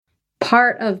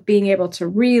part of being able to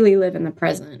really live in the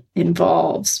present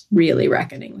involves really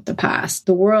reckoning with the past.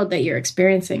 The world that you're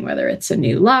experiencing, whether it's a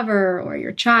new lover or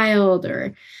your child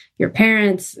or your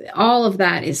parents, all of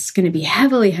that is going to be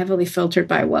heavily, heavily filtered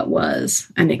by what was.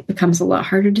 And it becomes a lot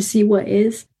harder to see what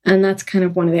is. And that's kind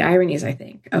of one of the ironies, I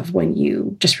think, of when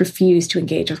you just refuse to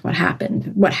engage with what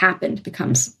happened. What happened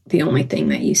becomes the only thing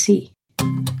that you see.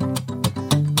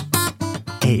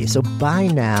 Hey, so by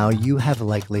now you have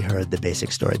likely heard the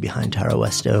basic story behind Tara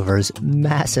Westover's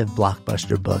massive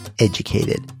blockbuster book,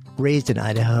 Educated. Raised in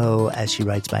Idaho, as she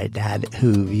writes, by a dad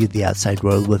who viewed the outside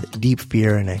world with deep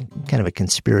fear and a kind of a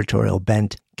conspiratorial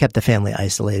bent, kept the family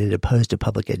isolated, opposed to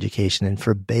public education, and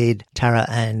forbade Tara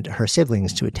and her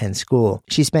siblings to attend school.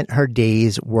 She spent her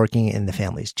days working in the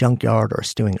family's junkyard or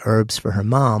stewing herbs for her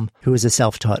mom, who was a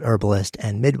self-taught herbalist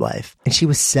and midwife. And she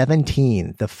was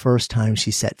 17 the first time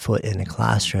she set foot in a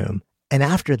classroom. And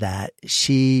after that,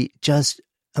 she just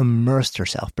immersed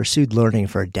herself, pursued learning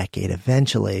for a decade,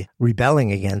 eventually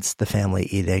rebelling against the family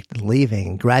edict,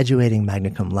 leaving, graduating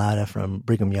magna cum laude from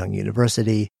Brigham Young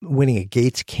University, winning a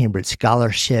Gates Cambridge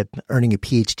scholarship, earning a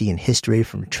PhD in history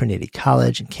from Trinity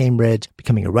College in Cambridge,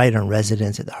 becoming a writer in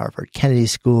residence at the Harvard Kennedy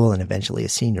School, and eventually a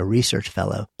senior research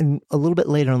fellow. And a little bit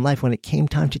later in life, when it came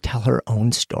time to tell her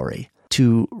own story,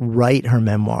 to write her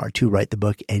memoir, to write the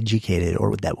book Educated,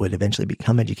 or that would eventually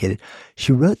become Educated,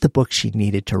 she wrote the book she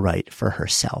needed to write for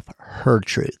herself, her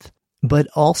truth, but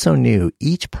also knew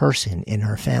each person in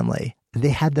her family, they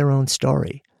had their own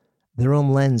story, their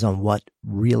own lens on what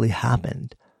really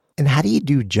happened. And how do you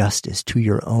do justice to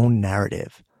your own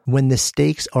narrative when the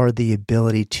stakes are the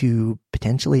ability to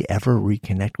potentially ever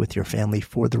reconnect with your family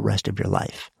for the rest of your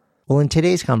life? Well, in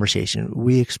today's conversation,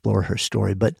 we explore her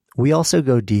story, but we also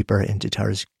go deeper into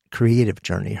Tara's creative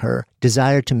journey, her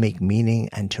desire to make meaning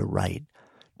and to write,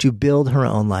 to build her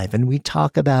own life. And we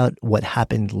talk about what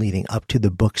happened leading up to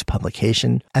the book's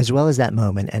publication, as well as that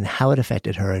moment and how it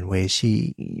affected her in ways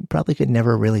she probably could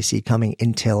never really see coming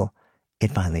until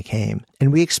it finally came.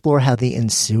 And we explore how the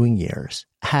ensuing years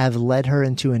have led her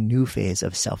into a new phase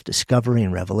of self-discovery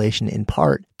and revelation, in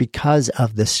part because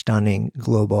of the stunning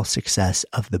global success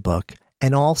of the book,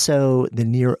 and also the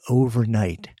near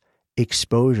overnight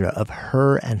exposure of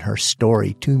her and her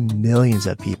story to millions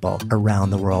of people around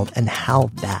the world, and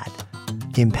how that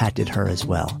impacted her as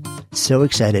well. So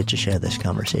excited to share this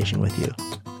conversation with you.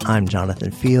 I'm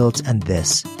Jonathan Fields, and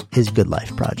this is Good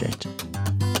Life Project.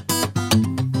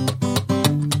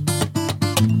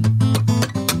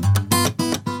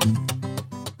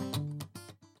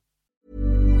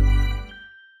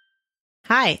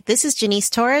 Hi, this is Janice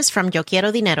Torres from Yo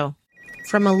Quiero Dinero.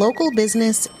 From a local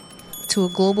business to a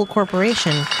global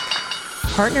corporation,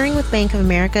 partnering with Bank of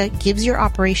America gives your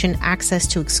operation access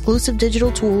to exclusive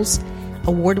digital tools,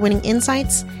 award-winning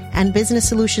insights, and business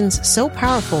solutions so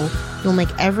powerful you'll make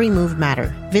every move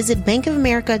matter. Visit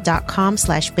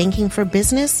bankofamerica.com/banking for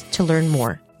business to learn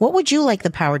more. What would you like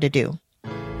the power to do?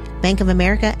 Bank of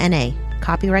America, N.A.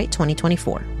 Copyright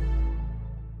 2024.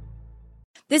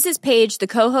 This is Paige, the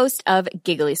co-host of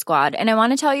Giggly Squad, and I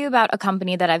want to tell you about a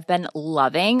company that I've been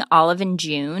loving, Olive &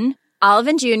 June.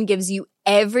 Olive & June gives you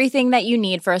everything that you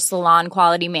need for a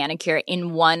salon-quality manicure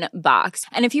in one box.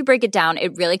 And if you break it down,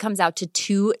 it really comes out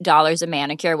to $2 a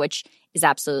manicure, which is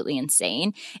absolutely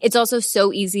insane. It's also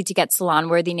so easy to get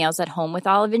salon-worthy nails at home with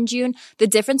Olive & June. The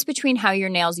difference between how your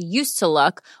nails used to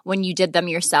look when you did them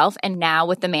yourself and now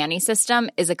with the Mani system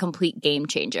is a complete game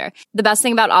changer. The best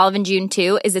thing about Olive & June,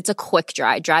 too, is it's a quick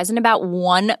dry. Dries in about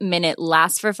 1 minute,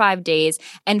 lasts for 5 days,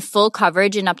 and full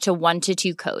coverage in up to 1 to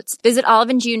 2 coats. Visit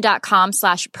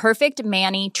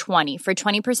oliveandjune.com/perfectmani20 for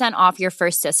 20% off your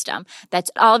first system.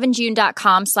 That's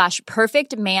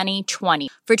oliveandjune.com/perfectmani20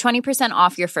 for 20%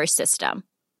 off your first system.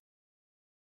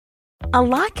 A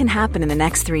lot can happen in the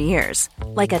next 3 years.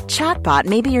 Like a chatbot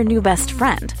may be your new best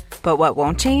friend. But what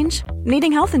won't change?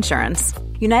 Needing health insurance.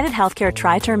 United Healthcare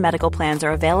Tri-Term Medical Plans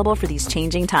are available for these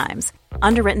changing times.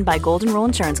 Underwritten by Golden Rule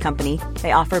Insurance Company,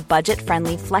 they offer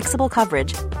budget-friendly, flexible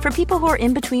coverage for people who are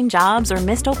in between jobs or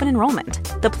missed open enrollment.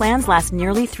 The plans last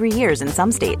nearly 3 years in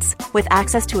some states, with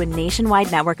access to a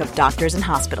nationwide network of doctors and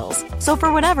hospitals. So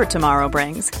for whatever tomorrow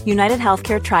brings, United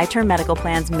Healthcare Tri-Term Medical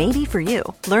Plans may be for you.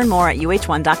 Learn more at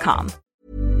uh1.com.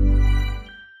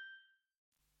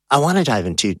 I want to dive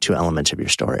into 2 elements of your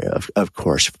story, of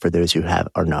course, for those who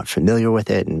are not familiar with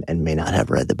it and may not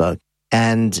have read the book.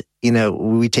 And,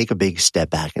 we take a big step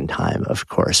back in time, of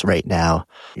course. Right now,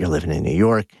 you're living in New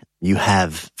York. You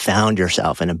have found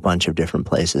yourself in a bunch of different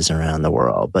places around the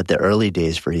world. But the early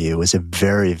days for you was a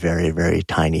very, very, very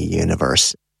tiny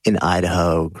universe in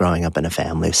Idaho, growing up in a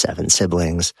family of 7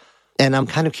 siblings. And I'm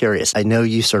kind of curious. I know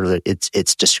you sort of,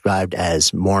 it's described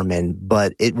as Mormon,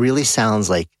 but it really sounds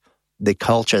like the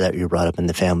culture that you brought up in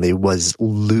the family was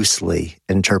loosely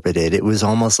interpreted. It was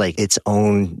almost like its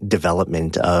own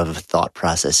development of thought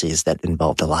processes that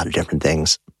involved a lot of different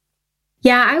things.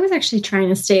 Yeah, I was actually trying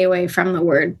to stay away from the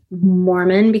word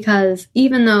Mormon because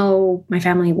even though my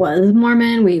family was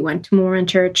Mormon, we went to Mormon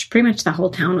church, pretty much the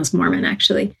whole town was Mormon,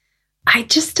 actually. I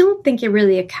just don't think it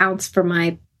really accounts for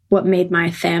what made my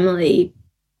family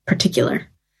particular.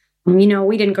 We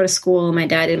didn't go to school. My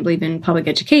dad didn't believe in public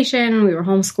education. We were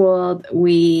homeschooled.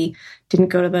 We didn't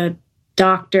go to the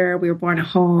doctor. We were born at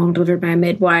home, delivered by a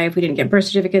midwife. We didn't get birth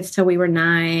certificates till we were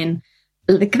 9.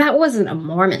 Like, that wasn't a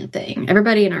Mormon thing.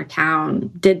 Everybody in our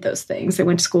town did those things. They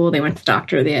went to school, they went to the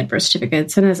doctor, they had birth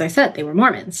certificates. And as I said, they were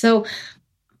Mormons. So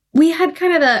we had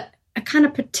kind of a kind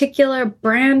of particular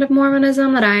brand of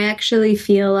Mormonism that I actually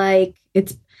feel like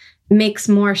it makes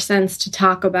more sense to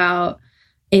talk about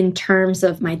in terms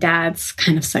of my dad's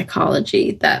kind of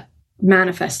psychology that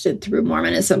manifested through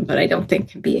Mormonism, but I don't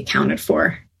think can be accounted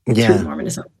for through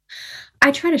Mormonism.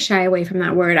 I try to shy away from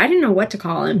that word. I didn't know what to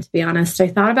call him, to be honest. I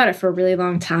thought about it for a really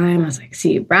long time. I was like, is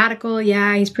he radical?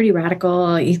 Yeah, he's pretty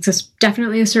radical. He's just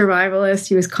definitely a survivalist.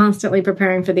 He was constantly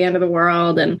preparing for the end of the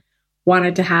world and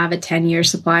wanted to have a 10-year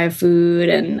supply of food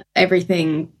and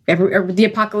everything. The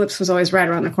apocalypse was always right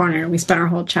around the corner. We spent our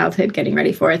whole childhood getting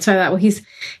ready for it. So I thought, well, he's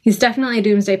definitely a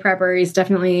doomsday prepper. He's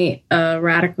definitely a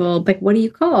radical. Like, what do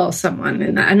you call someone?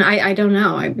 And I don't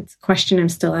know. It's a question I'm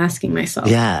still asking myself.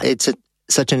 Yeah, it's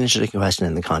such an interesting question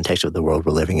in the context of the world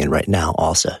we're living in right now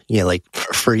also. Like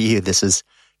for you, this is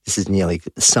like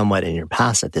somewhat in your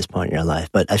past at this point in your life.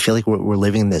 But I feel like we're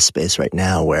living in this space right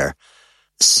now where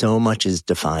so much is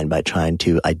defined by trying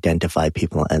to identify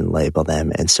people and label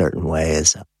them in certain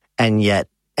ways. And yet,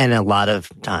 and a lot of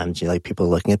times, like people are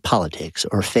looking at politics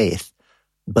or faith,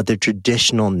 but the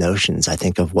traditional notions, I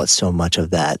think, of what so much of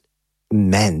that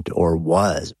meant or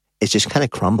was, it's just kind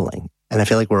of crumbling. And I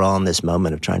feel like we're all in this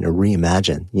moment of trying to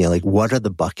reimagine, like what are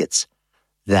the buckets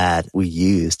that we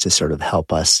use to sort of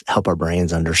help our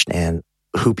brains understand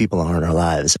who people are in our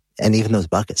lives. And even those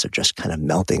buckets are just kind of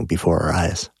melting before our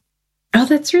eyes. Oh,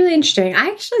 that's really interesting. I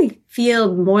actually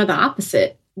feel more the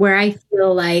opposite, where I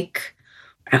feel like,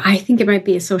 I think it might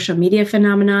be a social media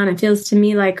phenomenon. It feels to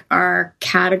me like our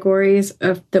categories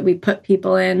that we put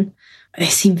people in, they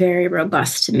seem very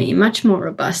robust to me, much more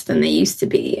robust than they used to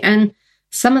be. And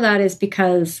some of that is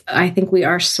because I think we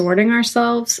are sorting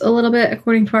ourselves a little bit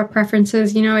according to our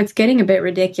preferences. It's getting a bit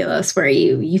ridiculous where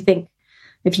you think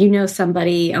if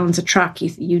somebody owns a truck, you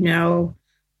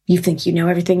think you know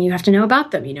everything you have to know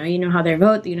about them. You know how they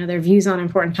vote, their views on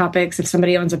important topics. If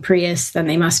somebody owns a Prius, then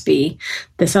they must be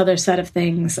this other set of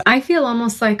things. I feel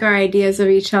almost like our ideas of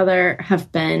each other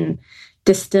have been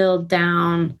distilled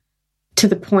down to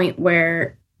the point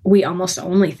where we almost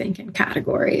only think in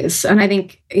categories. And I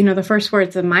think, the first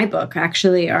words of my book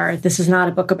actually are, this is not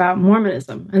a book about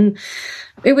Mormonism. And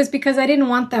it was because I didn't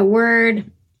want that word,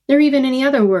 or even any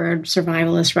other word,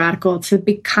 survivalist, radical, to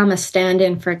become a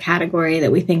stand-in for a category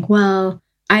that we think, well,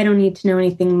 I don't need to know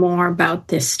anything more about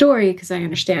this story because I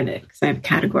understand it, because I have a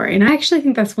category. And I actually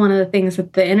think that's one of the things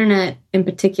that the internet in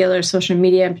particular, social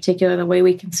media in particular, the way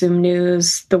we consume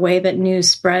news, the way that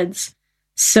news spreads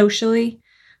socially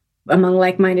among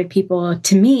like-minded people,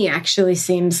 to me, actually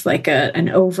seems like an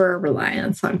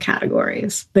over-reliance on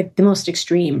categories, like the most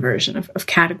extreme version of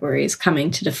categories coming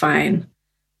to define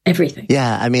everything.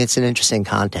 Yeah, I mean, it's an interesting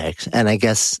context. And I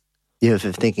guess, if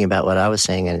you're thinking about what I was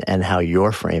saying and how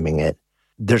you're framing it,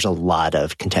 there's a lot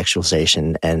of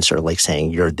contextualization and sort of like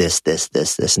saying you're this,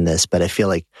 and this. But I feel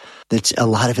like a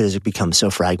lot of it has become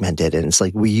so fragmented. And it's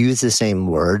like we use the same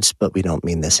words, but we don't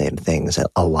mean the same things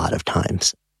a lot of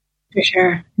times. For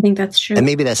sure. I think that's true. And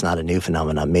maybe that's not a new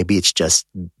phenomenon. Maybe it's just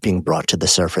being brought to the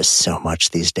surface so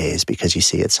much these days because you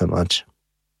see it so much.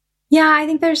 Yeah, I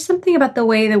think there's something about the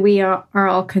way that we are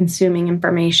all consuming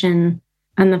information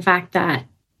and the fact that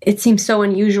it seems so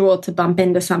unusual to bump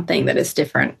into something that is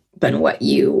different than what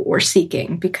you were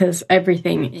seeking, because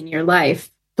everything in your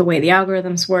life, the way the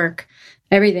algorithms work,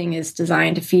 everything is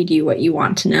designed to feed you what you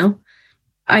want to know.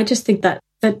 I just think that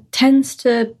tends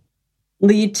to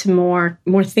lead to more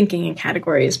thinking in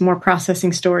categories, more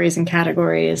processing stories in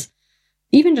categories,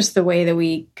 even just the way that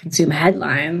we consume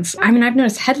headlines. I mean, I've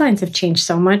noticed headlines have changed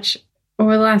so much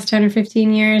over the last 10 or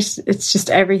 15 years. It's just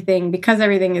everything, because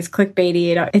everything is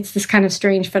clickbaity. It's this kind of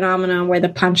strange phenomenon where the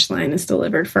punchline is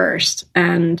delivered first.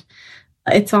 And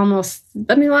it's almost,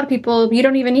 a lot of people, you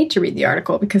don't even need to read the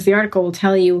article because the article will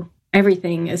tell you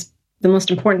everything is the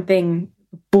most important thing,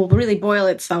 will really boil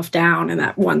itself down in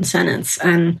that one sentence.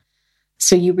 And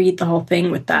so you read the whole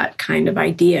thing with that kind of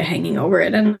idea hanging over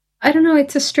it. And I don't know,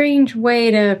 it's a strange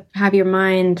way to have your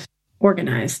mind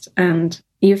organized, and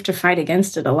you have to fight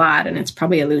against it a lot. And it's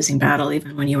probably a losing battle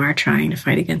even when you are trying to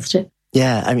fight against it.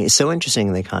 Yeah, I mean, it's so interesting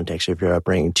in the context of your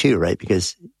upbringing too, right?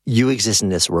 Because you exist in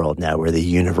this world now where the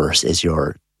universe is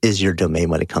your domain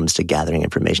when it comes to gathering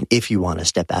information. If you want to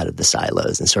step out of the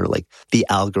silos and sort of like the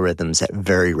algorithms that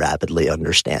very rapidly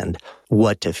understand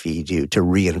what to feed you to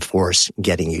reinforce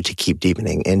getting you to keep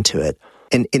deepening into it.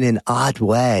 And in an odd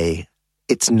way,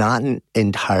 it's not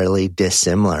entirely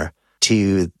dissimilar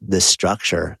to the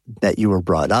structure that you were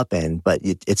brought up in, but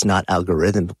it's not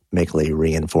algorithmically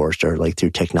reinforced or like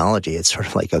through technology. It's sort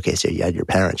of like, okay, so you had your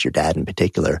parents, your dad in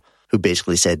particular, who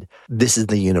basically said, this is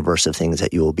the universe of things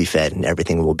that you will be fed and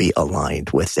everything will be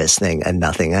aligned with this thing and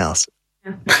nothing else.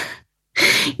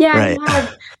 Yeah, right.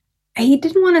 He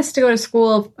didn't want us to go to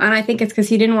school, and I think it's because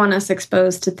he didn't want us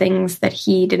exposed to things that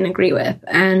he didn't agree with.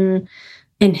 And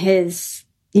in his,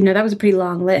 that was a pretty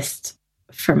long list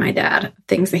for my dad,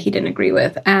 things that he didn't agree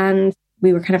with. And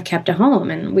we were kind of kept at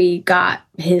home, and we got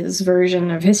his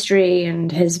version of history and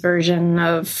his version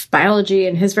of biology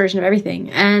and his version of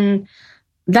everything. And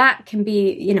that can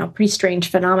be, pretty strange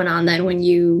phenomenon then when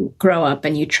you grow up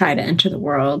and you try to enter the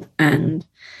world. And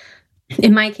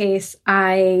in my case,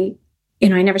 I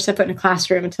never set foot in a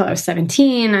classroom until I was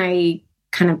 17. I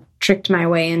kind of tricked my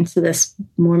way into this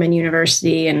Mormon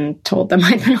university and told them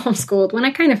I'd been homeschooled when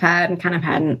I kind of had and kind of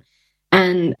hadn't,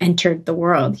 and entered the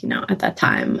world, at that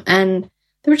time. And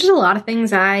there were just a lot of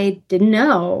things I didn't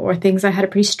know, or things I had a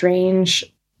pretty strange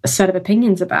set of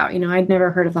opinions about. I'd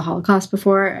never heard of the Holocaust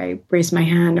before. I raised my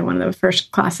hand in one of the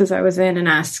first classes I was in and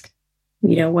asked,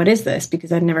 what is this?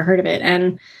 Because I'd never heard of it.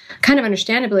 And kind of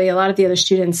understandably, a lot of the other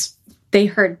students, they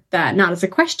heard that not as a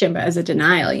question, but as a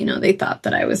denial. They thought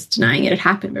that I was denying it had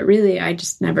happened, but really I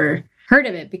just never heard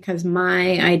of it because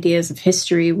my ideas of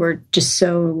history were just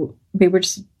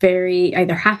very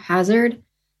either haphazard.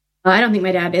 I don't think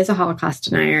my dad is a Holocaust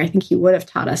denier. I think he would have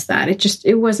taught us that.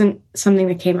 It wasn't something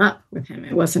that came up with him.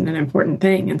 It wasn't an important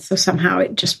thing. And so somehow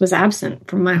it just was absent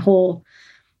from my whole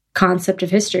concept of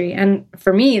history. And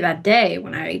for me that day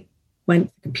when I went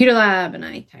to the computer lab and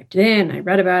I typed it in, I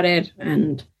read about it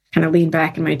and kind of leaned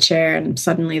back in my chair, and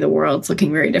suddenly the world's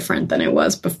looking very different than it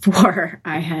was before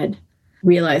I had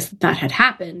realized that had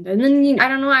happened. And then, I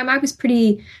don't know, I was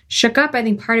pretty shook up. I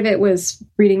think part of it was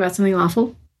reading about something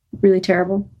awful, really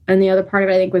terrible. And the other part of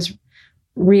it, I think, was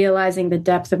realizing the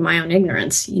depth of my own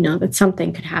ignorance, that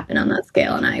something could happen on that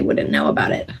scale and I wouldn't know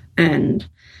about it. And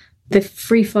the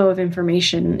free flow of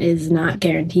information is not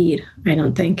guaranteed, I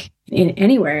don't think,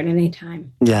 anywhere at any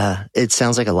time. Yeah, it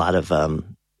sounds like a lot of,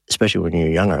 especially when you're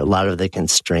younger, a lot of the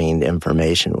constrained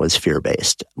information was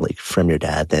fear-based, like from your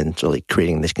dad, then really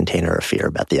creating this container of fear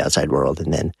about the outside world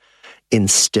and then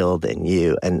instilled in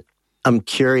you. And I'm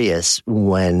curious,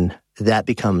 when that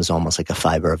becomes almost like a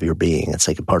fiber of your being, it's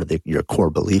like a part of your core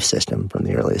belief system from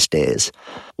the earliest days,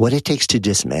 what it takes to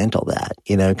dismantle that,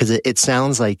 because it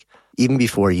sounds like even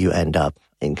before you end up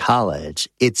in college,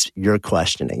 you're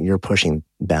questioning, you're pushing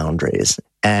boundaries.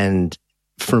 And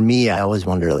for me, I always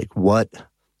wonder, like, what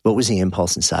was the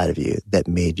impulse inside of you that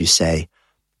made you say,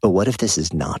 but what if this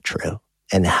is not true?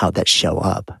 And how'd that show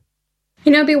up?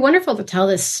 It'd be wonderful to tell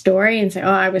this story and say,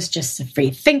 I was just a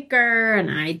free thinker and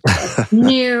I just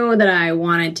knew that I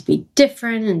wanted to be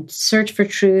different and search for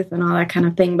truth and all that kind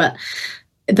of thing. But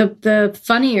the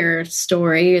funnier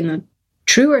story and the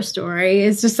truer story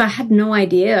is just I had no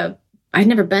idea. I'd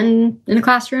never been in a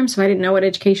classroom, so I didn't know what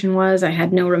education was. I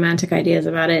had no romantic ideas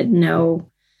about it, no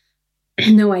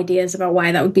ideas about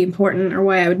why that would be important or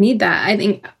why I would need that. I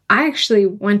think I actually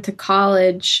went to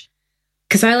college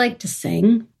because I like to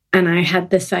sing. And I had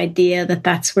this idea that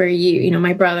that's where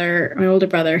my older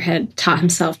brother had taught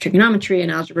himself trigonometry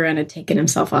and algebra and had taken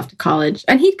himself off to college.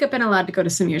 And he'd been allowed to go to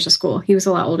some years of school. He was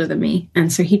a lot older than me. And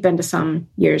so he'd been to some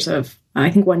years of, I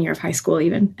think 1 year of high school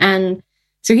even. And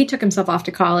so he took himself off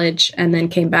to college and then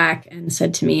came back and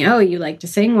said to me, you like to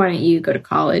sing? Why don't you go to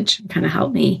college and kind of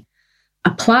help me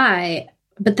apply?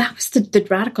 But that was the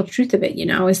radical truth of it,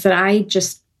 is that I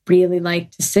just really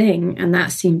liked to sing. And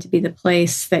that seemed to be the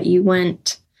place that you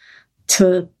went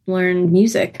to learn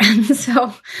music. And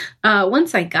so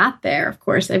once I got there, of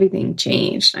course, everything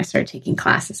changed. I started taking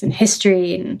classes in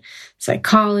history and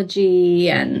psychology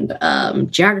and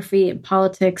geography and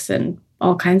politics and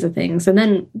all kinds of things.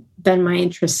 And then my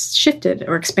interests shifted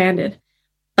or expanded.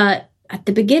 But at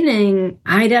the beginning,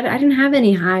 I didn't have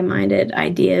any high-minded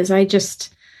ideas.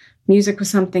 Music was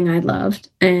something I loved,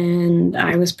 and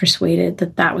I was persuaded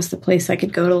that was the place I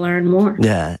could go to learn more.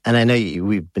 Yeah, and I know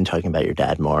we've been talking about your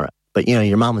dad more, but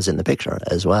your mom was in the picture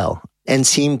as well. and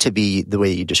seemed to be, the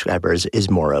way you describe her, is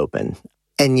more open.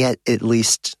 And yet, at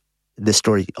least the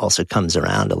story also comes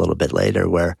around a little bit later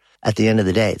where at the end of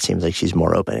the day, it seems like she's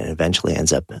more open and eventually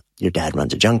ends up, your dad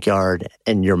runs a junkyard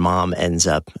and your mom ends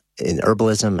up in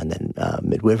herbalism and then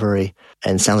midwifery,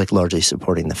 and sounds like largely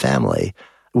supporting the family,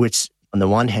 which on the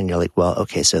one hand, you're like, well,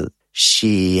 okay, so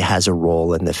she has a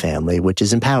role in the family, which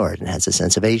is empowered and has a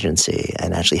sense of agency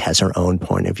and actually has her own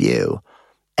point of view.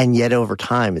 And yet over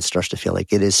time, it starts to feel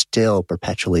like it is still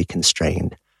perpetually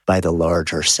constrained by the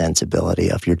larger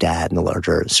sensibility of your dad and the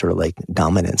larger sort of like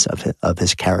dominance of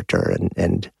his character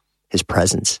and his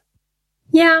presence.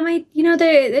 Yeah,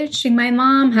 they're interesting. My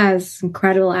mom has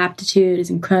incredible aptitude, is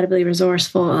incredibly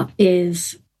resourceful,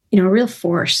 is, a real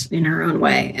force in her own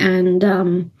way,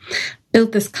 and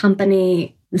built this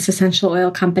company, this essential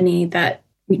oil company that,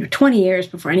 20 years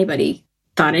before anybody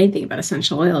thought anything about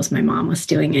essential oils, my mom was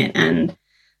doing it, and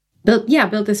built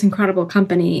this incredible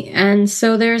company. And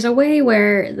so there's a way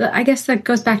where, I guess that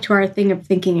goes back to our thing of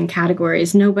thinking in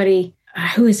categories. Nobody,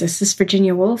 who is this? This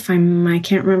Virginia Woolf? I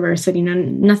can't remember. Said,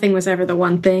 nothing was ever the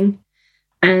one thing.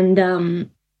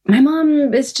 And my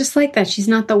mom is just like that. She's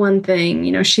not the one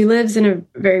thing. She lives in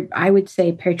a very, I would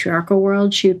say, patriarchal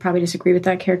world. She would probably disagree with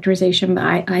that characterization,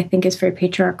 but I think it's very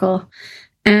patriarchal.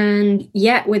 And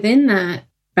yet within that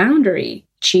boundary,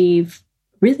 achieve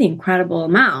really incredible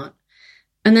amount.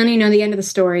 And then, the end of the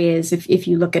story is, if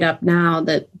you look it up now,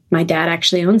 that my dad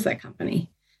actually owns that company.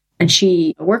 And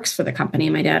she works for the company,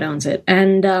 and my dad owns it.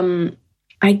 And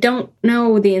I don't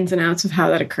know the ins and outs of how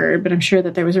that occurred, but I'm sure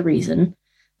that there was a reason.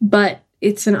 But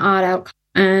it's an odd outcome.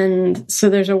 And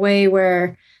so there's a way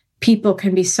where people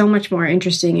can be so much more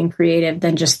interesting and creative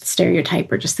than just the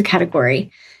stereotype or just the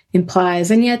category implies.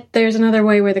 And yet there's another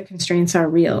way where the constraints are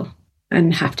real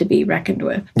and have to be reckoned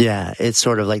with. Yeah, it's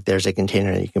sort of like there's a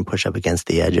container that you can push up against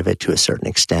the edge of it to a certain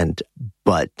extent,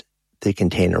 but the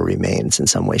container remains in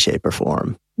some way, shape, or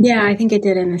form. Yeah, I think it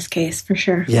did in this case, for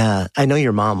sure. Yeah, I know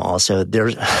your mom also. There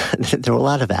were a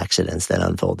lot of accidents that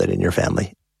unfolded in your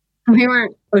family. We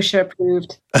weren't OSHA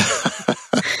approved.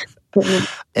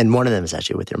 And one of them is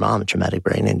actually with your mom, a traumatic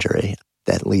brain injury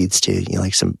that leads to,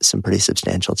 some pretty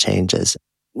substantial changes.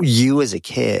 You as a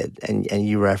kid, and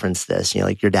you referenced this,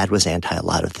 your dad was anti a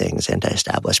lot of things,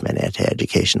 anti-establishment,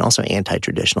 anti-education, also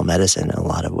anti-traditional medicine in a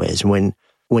lot of ways.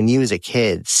 When you as a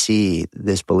kid see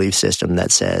this belief system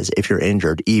that says if you're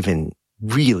injured, even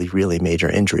really, really major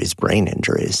injuries, brain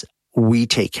injuries, we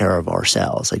take care of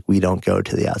ourselves. Like, we don't go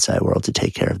to the outside world to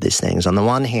take care of these things. On the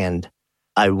one hand,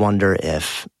 I wonder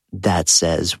if that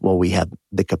says, well, we have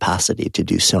the capacity to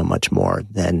do so much more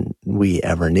than we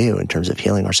ever knew in terms of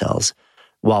healing ourselves,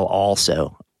 while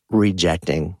also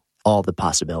rejecting all the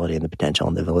possibility and the potential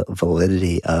and the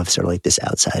validity of sort of like this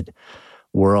outside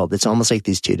world. It's almost like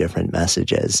these two different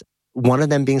messages, one of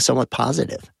them being somewhat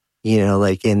positive,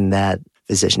 like in that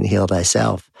physician heal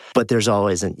thyself. But there's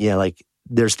always,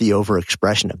 there's the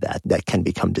overexpression of that can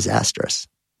become disastrous.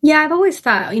 Yeah, I've always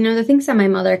thought, the things that my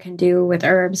mother can do with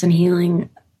herbs and healing,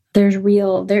 there's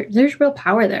real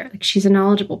power there. Like, she's a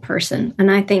knowledgeable person.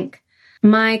 And I think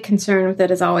my concern with it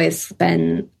has always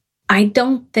been, I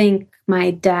don't think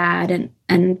my dad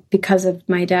and because of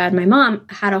my dad, my mom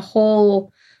had a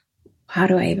whole, how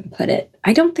do I even put it?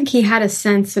 I don't think he had a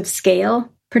sense of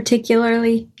scale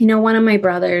particularly. One of my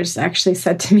brothers actually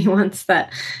said to me once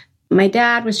that my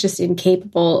dad was just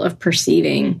incapable of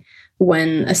perceiving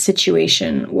when a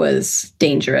situation was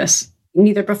dangerous,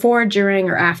 neither before, during,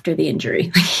 or after the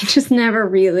injury. Like, he just never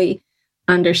really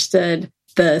understood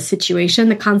the situation,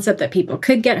 the concept that people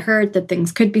could get hurt, that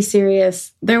things could be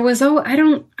serious. There was, I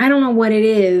don't know what it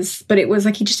is, but it was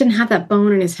like he just didn't have that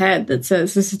bone in his head that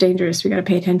says, this is dangerous, we got to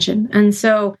pay attention. And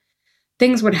so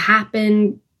things would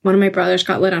happen. One of my brothers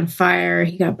got lit on fire.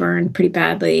 He got burned pretty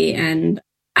badly. And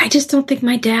I just don't think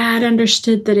my dad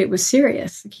understood that it was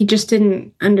serious. He just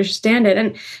didn't understand it.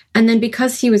 And then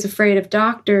because he was afraid of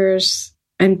doctors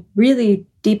and really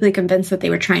deeply convinced that they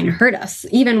were trying to hurt us,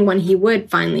 even when he would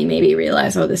finally maybe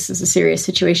realize, oh, this is a serious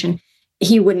situation,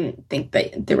 he wouldn't think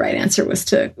that the right answer was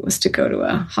to go to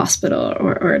a hospital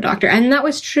or a doctor. And that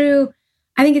was true.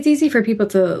 I think it's easy for people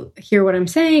to hear what I'm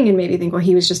saying and maybe think, well,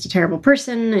 he was just a terrible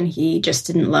person and he just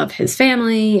didn't love his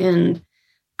family. And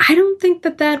I don't think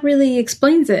that really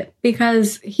explains it,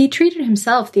 because he treated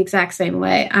himself the exact same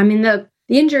way. I mean, the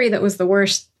injury that was the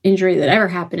worst injury that ever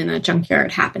happened in that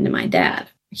junkyard happened to my dad.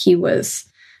 He was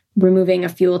removing a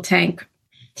fuel tank.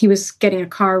 He was getting a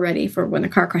car ready for when the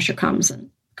car crusher comes. And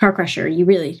car crusher, you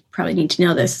really probably need to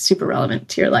know this, it's super relevant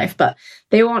to your life, but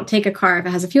they won't take a car if it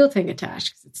has a fuel tank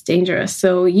attached because it's dangerous.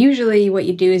 So usually what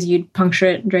you do is you'd puncture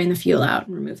it, drain the fuel out,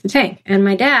 and remove the tank. And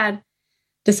my dad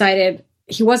decided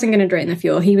he wasn't going to drain the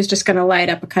fuel. He was just going to light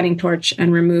up a cutting torch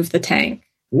and remove the tank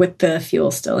with the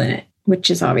fuel still in it, which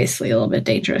is obviously a little bit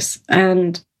dangerous.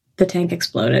 And the tank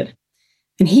exploded.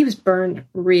 And he was burned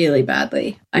really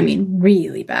badly. I mean,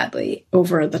 really badly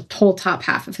over the whole top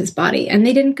half of his body. And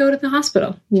they didn't go to the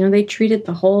hospital. They treated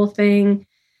the whole thing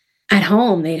at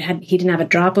home. He didn't have a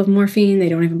drop of morphine. They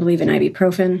don't even believe in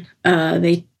ibuprofen.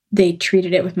 They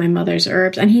treated it with my mother's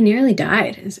herbs, and he nearly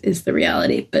died is the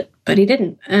reality, but he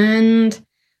didn't. And,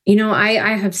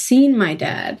 I have seen my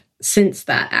dad since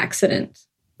that accident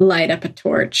light up a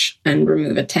torch and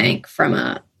remove a tank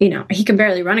from he can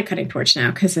barely run a cutting torch now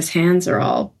because his hands are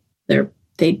all,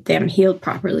 they haven't healed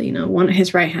properly.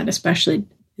 His right hand especially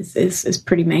is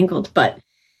pretty mangled, but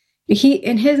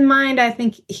in his mind, I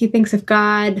think he thinks if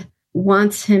God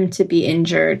wants him to be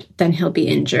injured, then he'll be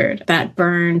injured. That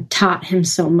burn taught him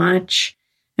so much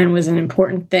and was an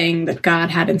important thing that God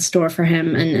had in store for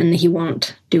him, and he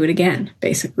won't do it again,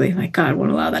 basically. Like, God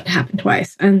won't allow that to happen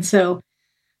twice. And so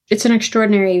it's an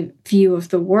extraordinary view of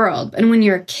the world. And when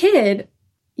you're a kid,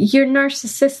 you're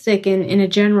narcissistic in a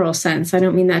general sense. I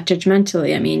don't mean that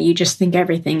judgmentally. I mean, you just think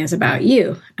everything is about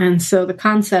you. And so the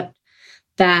concept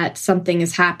that something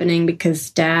is happening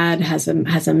because dad has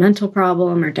a mental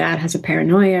problem, or dad has a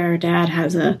paranoia, or dad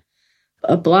has a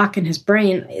block in his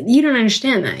brain, you don't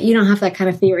understand that. You don't have that kind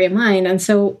of theory of mind. And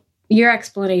so your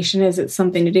explanation is it's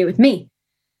something to do with me.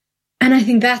 And I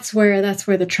think that's where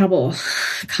the trouble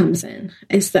comes in,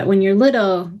 is that when you're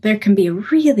little, there can be a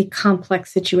really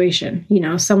complex situation.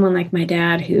 Someone like my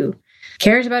dad who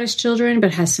cares about his children,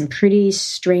 but has some pretty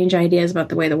strange ideas about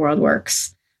the way the world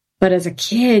works. But as a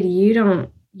kid,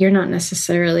 you're not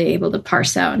necessarily able to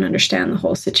parse out and understand the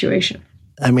whole situation.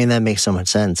 I mean, that makes so much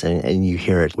sense. And you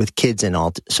hear it with kids in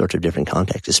all sorts of different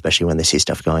contexts, especially when they see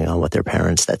stuff going on with their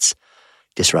parents that's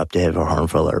disruptive or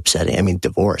harmful or upsetting. I mean,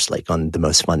 divorce, like on the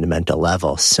most fundamental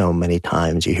level, so many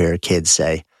times you hear kids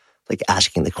say, like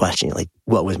asking the question, like,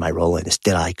 what was my role in this?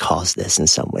 Did I cause this in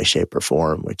some way, shape, or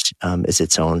form, which is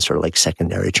its own sort of like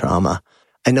secondary trauma.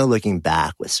 I know looking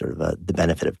back with sort of the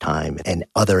benefit of time and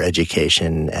other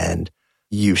education, and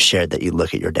you shared that you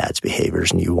look at your dad's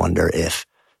behaviors and you wonder if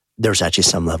there's actually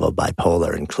some level of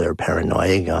bipolar and clear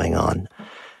paranoia going on.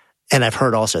 And I've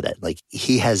heard also that like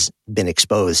he has been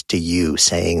exposed to you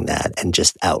saying that and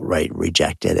just outright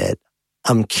rejected it.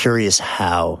 I'm curious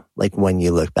how, like when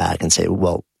you look back and say,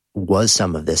 well, was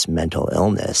some of this mental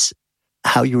illness,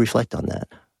 how you reflect on that?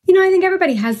 I think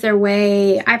everybody has their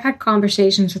way. I've had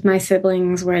conversations with my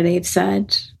siblings where they've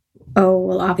said, oh,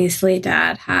 well, obviously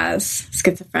dad has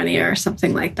schizophrenia or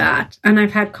something like that. And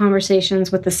I've had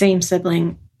conversations with the same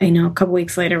sibling, a couple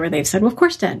weeks later where they've said, well, of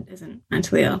course dad isn't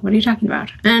mentally ill. What are you talking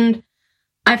about? And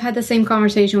I've had the same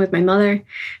conversation with my mother.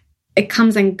 It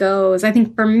comes and goes. I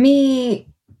think for me,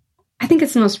 I think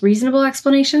it's the most reasonable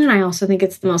explanation. And I also think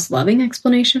it's the most loving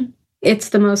explanation. It's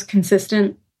the most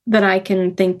consistent that I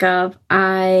can think of.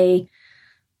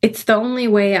 It's the only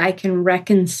way I can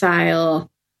reconcile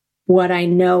what I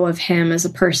know of him as a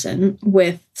person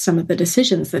with some of the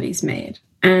decisions that he's made.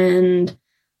 And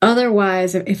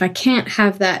otherwise, if I can't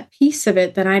have that piece of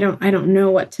it, then I don't know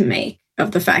what to make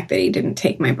of the fact that he didn't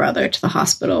take my brother to the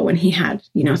hospital when he had,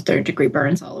 3rd-degree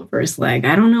burns all over his leg.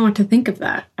 I don't know what to think of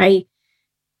that. I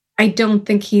don't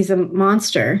think he's a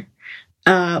monster,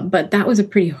 but that was a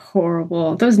pretty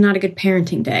horrible, that was not a good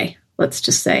parenting day, let's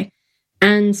just say.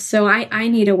 And so I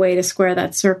need a way to square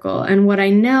that circle. And what I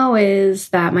know is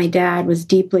that my dad was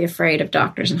deeply afraid of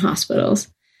doctors and hospitals.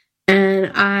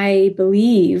 And I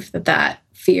believe that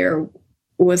fear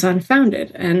was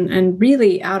unfounded and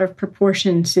really out of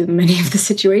proportion to many of the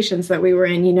situations that we were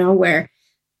in, where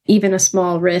even a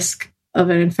small risk of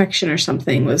an infection or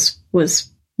something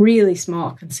was really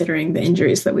small considering the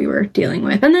injuries that we were dealing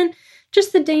with. And then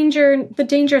just the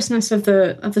dangerousness of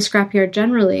the scrapyard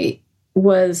generally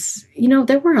was,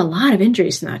 there were a lot of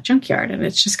injuries in that junkyard, and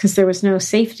it's just because there was no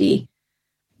safety.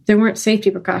 There weren't safety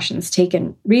precautions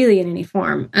taken really in any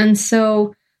form. And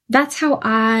so that's how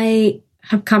I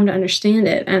have come to understand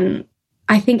it. And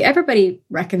I think everybody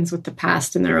reckons with the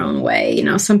past in their own way.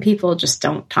 Some people just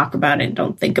don't talk about it,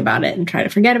 don't think about it, and try to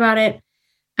forget about it.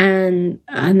 And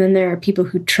then there are people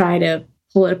who try to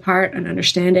pull it apart and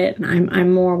understand it. And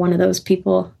I'm more one of those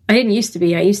people. I didn't used to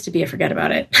be. I used to be a forget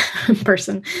about it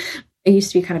person. I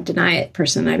used to be kind of deny it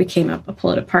person. I became a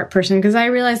pull it apart person because I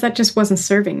realized that just wasn't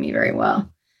serving me very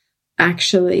well.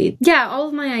 Actually, all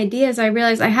of my ideas, I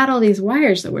realized I had all these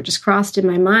wires that were just crossed in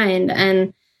my mind,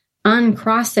 and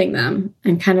uncrossing them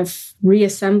and kind of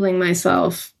reassembling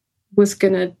myself was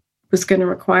gonna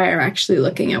require actually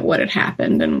looking at what had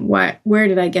happened and where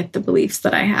did I get the beliefs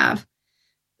that I have.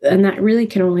 And that really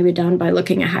can only be done by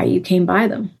looking at how you came by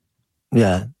them.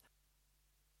 Yeah.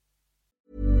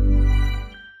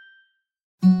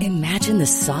 Imagine the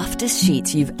softest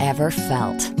sheets you've ever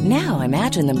felt. Now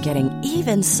imagine them getting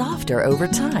even softer over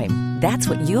time. That's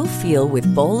what you'll feel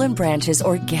with Boll & Branch's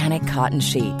organic cotton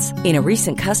sheets. In a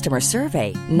recent customer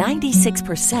survey,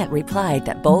 96% replied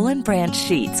that Boll & Branch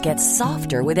sheets get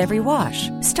softer with every wash.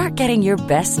 Start getting your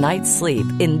best night's sleep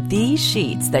in these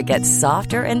sheets that get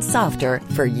softer and softer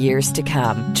for years to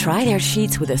come. Try their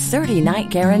sheets with a 30-night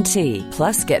guarantee.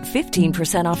 Plus, get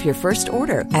 15% off your first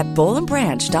order at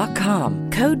bollandbranch.com.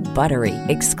 Code BUTTERY.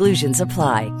 Exclusions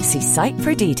apply. See site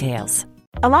for details.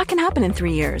 A lot can happen in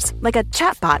 3 years, like a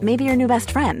chatbot may be your new best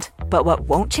friend. But what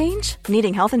won't change?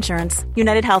 Needing health insurance.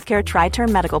 United Healthcare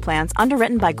Tri-Term Medical Plans,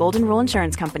 underwritten by Golden Rule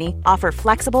Insurance Company, offer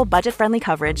flexible, budget-friendly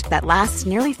coverage that lasts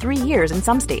nearly 3 years in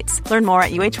some states. Learn more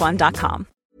at uh1.com.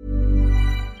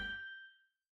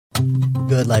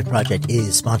 Good Life Project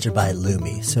is sponsored by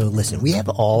Lumi. So listen, we have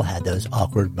all had those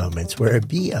awkward moments where a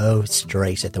BO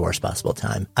strikes at the worst possible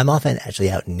time. I'm often actually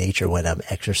out in nature when I'm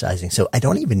exercising, so I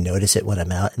don't even notice it when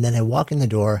I'm out. And then I walk in the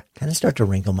door, kind of start to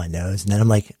wrinkle my nose, and then I'm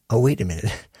like, oh, wait a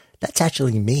minute. That's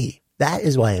actually me. That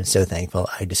is why I'm so thankful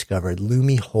I discovered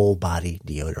Lumi Whole Body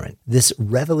Deodorant. This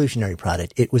revolutionary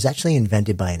product, it was actually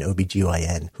invented by an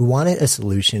OBGYN who wanted a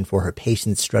solution for her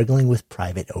patients struggling with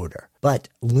private odor. But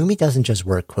Lumi doesn't just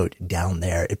work, quote, down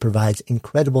there. It provides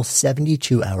incredible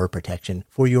 72-hour protection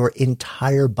for your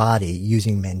entire body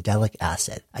using mandelic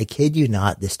acid. I kid you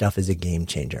not, this stuff is a game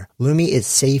changer. Lumi is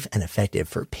safe and effective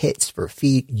for pits, for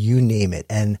feet, you name it.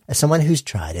 And as someone who's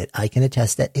tried it, I can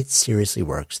attest that it seriously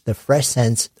works. The fresh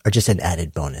scents are just an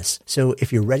added bonus. So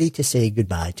if you're ready to say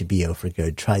goodbye to BO for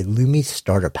good, try Lumi's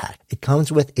Starter Pack. It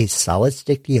comes with a solid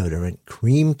stick deodorant,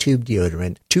 cream tube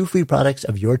deodorant, 2 free products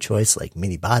of your choice like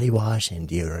mini body wash and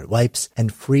deodorant wipes,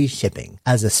 and free shipping.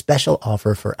 As a special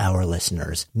offer for our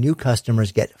listeners, new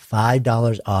customers get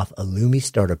 $5 off a Lumi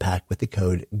Starter Pack with the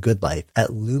code GOODLIFE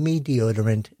at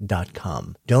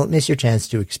LumiDeodorant.com. Don't miss your chance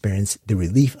to experience the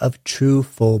relief of true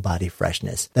full body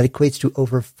freshness that equates to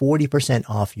over 40%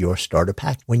 off your starter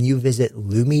pack when you visit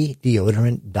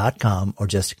LumiDeodorant.com or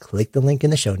just click the link in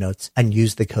the show notes and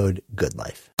use the code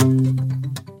GOODLIFE.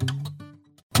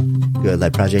 Good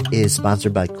Life Project is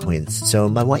sponsored by Quince. So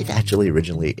my wife actually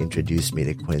originally introduced me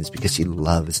to Quince because she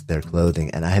loves their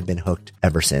clothing, and I have been hooked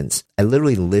ever since. I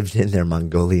literally lived in their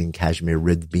Mongolian cashmere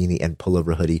ribbed beanie and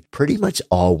pullover hoodie pretty much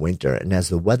all winter, and as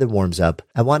the weather warms up,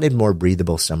 I wanted more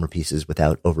breathable summer pieces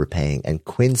without overpaying, and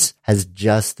Quince has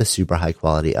just the super high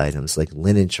quality items like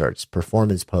linen shirts,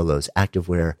 performance polos,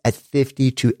 activewear at 50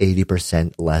 to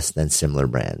 80% less than similar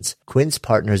brands. Quince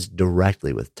partners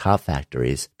directly with top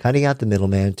factories, cutting out the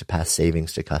middleman to pass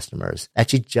savings to customers.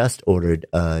 Actually just ordered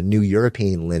a new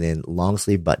European linen long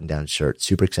sleeve button down shirt.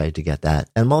 Super excited to get that.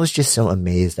 And I'm always just so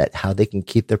amazed at how they can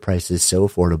keep their prices so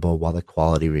affordable while the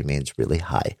quality remains really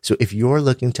high. So if you're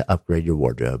looking to upgrade your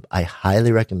wardrobe, I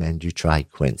highly recommend you try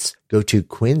Quince. Go to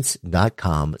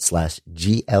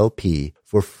quince.com/GLP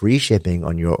for free shipping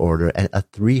on your order and a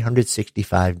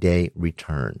 365-day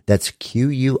return. That's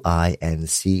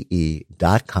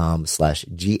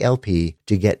QUINCE.com/GLP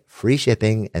to get free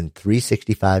shipping and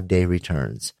 365-day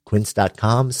returns.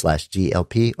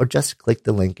 Quince.com/GLP or just click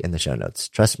the link in the show notes.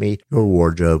 Trust me, your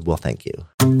wardrobe will thank you.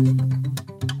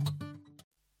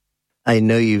 I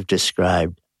know you've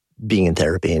described being in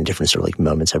therapy in different sort of like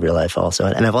moments of your life also.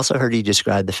 And I've also heard you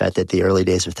describe the fact that the early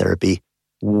days of therapy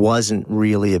wasn't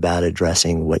really about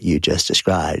addressing what you just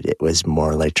described. It was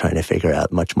more like trying to figure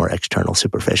out much more external,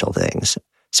 superficial things.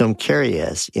 So I'm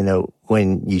curious, you know,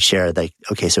 when you share like,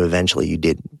 okay, so eventually you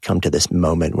did come to this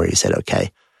moment where you said, okay,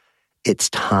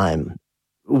 it's time.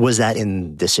 Was that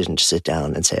in the decision to sit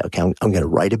down and say, okay, I'm going to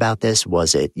write about this?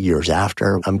 Was it years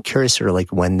after? I'm curious sort of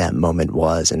like when that moment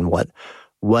was and what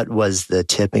was the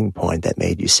tipping point that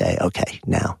made you say, okay,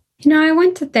 now? You know, I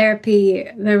went to therapy.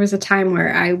 There was a time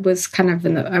where I was kind of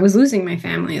I was losing my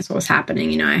family as what was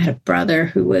happening. You know, I had a brother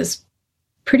who was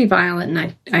pretty violent,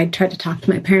 and I tried to talk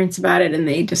to my parents about it, and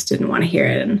they just didn't want to hear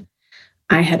it. And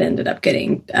I had ended up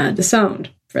getting disowned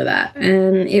for that.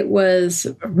 And it was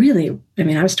really, I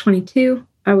mean, I was 22.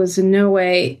 I was in no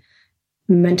way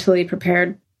mentally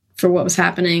prepared for what was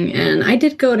happening. And I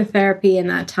did go to therapy in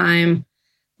that time,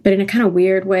 but in a kind of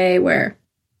weird way where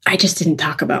I just didn't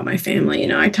talk about my family. You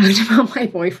know, I talked about my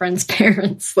boyfriend's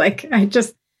parents. Like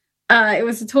it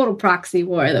was a total proxy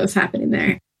war that was happening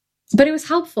there. But it was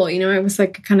helpful. You know, it was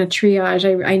like a kind of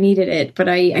triage. I needed it, but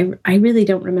I really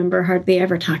don't remember hardly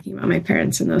ever talking about my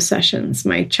parents in those sessions,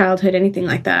 my childhood, anything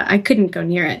like that. I couldn't go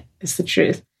near it, is the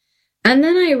truth. And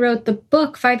then I wrote the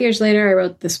book. 5 years later, I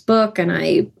wrote this book, and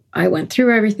I I went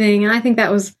through everything. And I think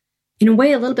that was, in a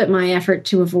way, a little bit my effort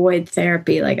to avoid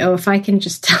therapy. Like, oh, if I can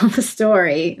just tell the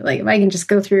story, like if I can just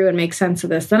go through and make sense of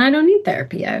this, then I don't need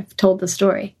therapy. I've told the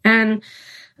story. And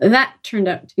that turned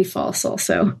out to be false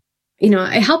also.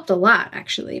 It helped a lot,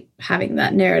 actually, having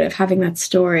that narrative, having that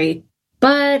story.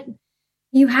 But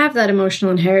you have that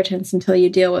emotional inheritance until you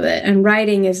deal with it. And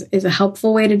writing is a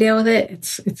helpful way to deal with it.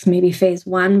 It's maybe phase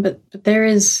one, but there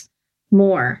is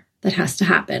more that has to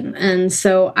happen. And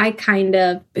so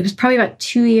it was probably about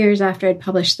 2 years after I'd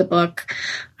published the book,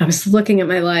 I was looking at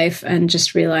my life and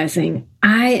just realizing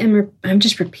I'm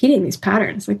just repeating these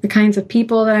patterns. Like the kinds of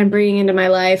people that I'm bringing into my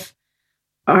life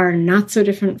are not so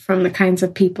different from the kinds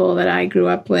of people that I grew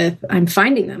up with. I'm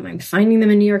finding them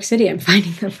in New York City. I'm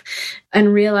finding them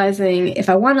and realizing if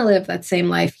I want to live that same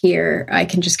life here, I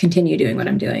can just continue doing what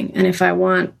I'm doing. And if I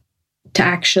want to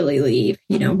actually leave,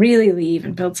 really leave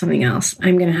and build something else,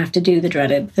 I'm going to have to do the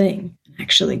dreaded thing,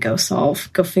 actually go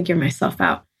figure myself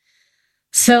out.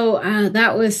 So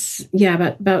that was,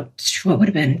 about what would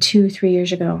have been 2-3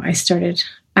 years ago, I started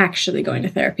actually going to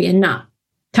therapy and not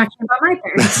talking about my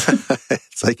parents.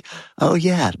 It's like, oh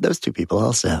yeah, those two people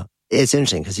also. It's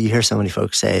interesting because you hear so many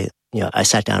folks say, I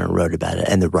sat down and wrote about it,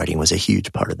 and the writing was a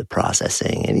huge part of the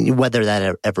processing. And whether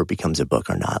that ever becomes a book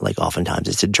or not, like oftentimes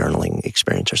it's a journaling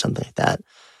experience or something like that.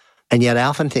 And yet I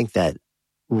often think that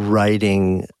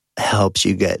writing helps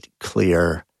you get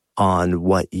clear on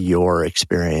what your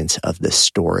experience of the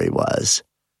story was,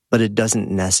 but it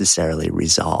doesn't necessarily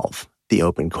resolve the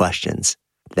open questions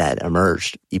that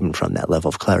emerged even from that level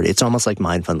of clarity. It's almost like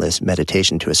mindfulness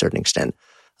meditation to a certain extent.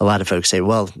 A lot of folks say,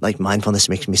 well, like mindfulness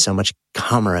makes me so much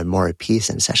calmer and more at peace.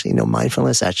 And it's actually,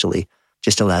 mindfulness actually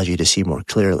just allows you to see more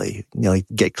clearly,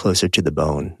 get closer to the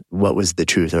bone. What was the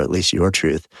truth, or at least your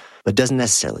truth, but doesn't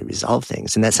necessarily resolve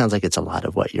things. And that sounds like it's a lot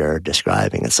of what you're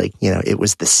describing. It's like, it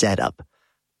was the setup,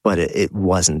 but it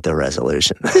wasn't the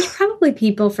resolution. There's probably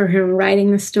people for whom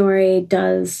writing the story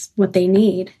does what they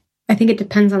need. I think it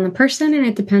depends on the person, and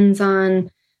it depends on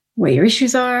what your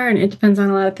issues are, and it depends on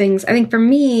a lot of things. I think for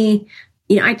me,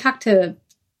 I talked to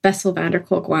Bessel van der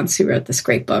Kolk once, who wrote this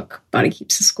great book, Body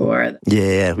Keeps the Score.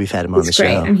 Yeah, we've had him on the show.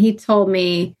 And he told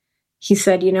me, he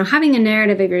said, having a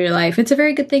narrative of your life, it's a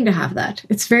very good thing to have that.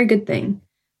 It's a very good thing,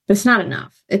 but it's not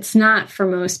enough. It's not for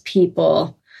most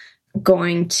people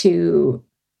going to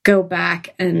go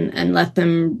back and let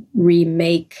them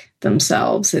remake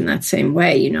themselves in that same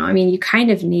way. You kind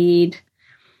of need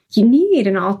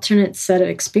an alternate set of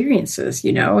experiences,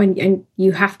 and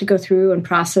you have to go through and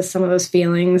process some of those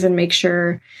feelings and make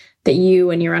sure that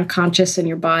you and your unconscious and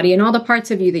your body and all the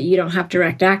parts of you that you don't have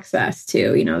direct access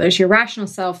to, there's your rational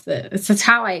self. That's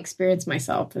how I experience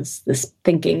myself, as this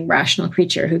thinking, rational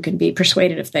creature who can be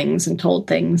persuaded of things and told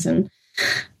things. And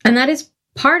that is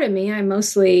part of me. I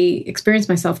mostly experience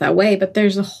myself that way, but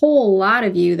there's a whole lot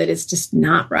of you that is just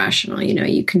not rational.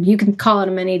 You can call it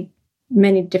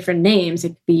many different names. It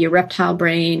could be your reptile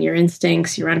brain, your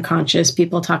instincts, your unconscious.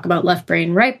 People talk about left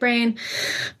brain, right brain.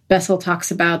 Bessel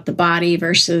talks about the body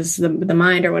versus the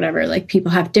mind or whatever. Like,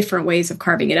 people have different ways of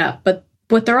carving it up. But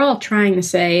what they're all trying to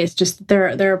say is just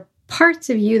there are parts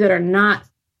of you that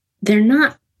they're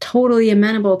not totally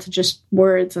amenable to just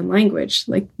words and language.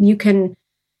 Like, you can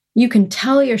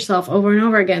tell yourself over and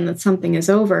over again that something is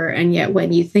over, and yet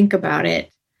when you think about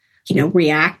it,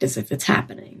 react as if it's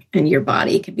happening. And your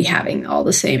body could be having all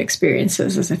the same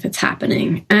experiences as if it's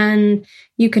happening. And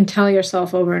you can tell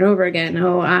yourself over and over again,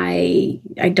 oh, I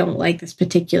don't like this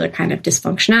particular kind of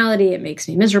dysfunctionality. It makes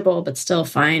me miserable, but still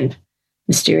find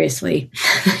mysteriously,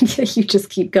 you just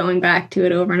keep going back to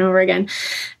it over and over again.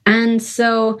 And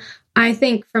so I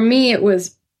think for me, it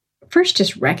was first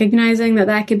just recognizing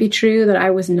that could be true, that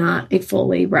I was not a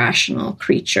fully rational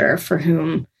creature for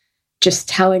whom just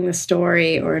telling the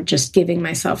story or just giving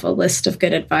myself a list of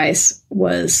good advice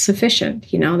was sufficient.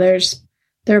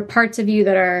 There are parts of you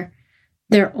that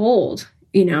they're old,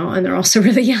 and they're also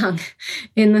really young,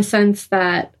 in the sense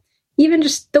that even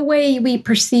just the way we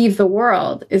perceive the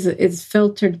world is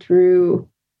filtered through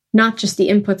not just the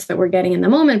inputs that we're getting in the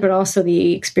moment, but also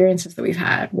the experiences that we've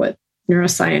had, what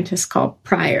neuroscientists call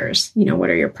priors.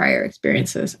 What are your prior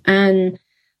experiences? And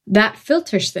that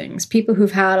filters things. People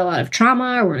who've had a lot of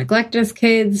trauma or were neglected as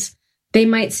kids, they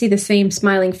might see the same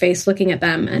smiling face looking at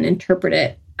them and interpret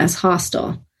it as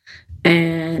hostile.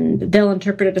 And they'll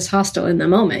interpret it as hostile in the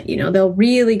moment. They'll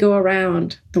really go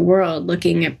around the world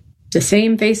looking at the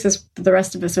same faces the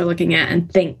rest of us are looking at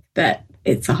and think that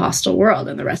it's a hostile world.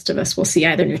 And the rest of us will see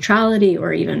either neutrality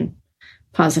or even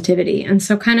positivity. And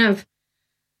so kind of,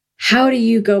 how do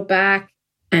you go back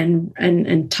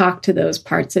and talk to those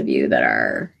parts of you that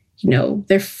are,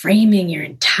 they're framing your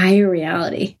entire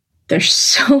reality. They're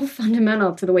so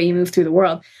fundamental to the way you move through the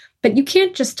world. But you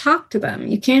can't just talk to them.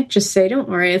 You can't just say, don't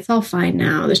worry, it's all fine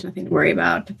now. There's nothing to worry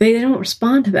about. But they don't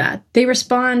respond to that. They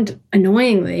respond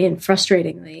annoyingly and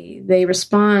frustratingly. They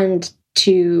respond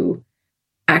to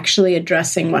actually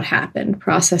addressing what happened,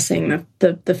 processing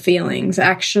the feelings,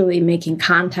 actually making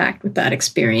contact with that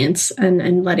experience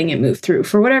and letting it move through.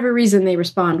 For whatever reason, they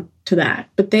respond to that.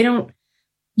 But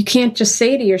you can't just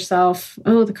say to yourself,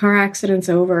 oh, the car accident's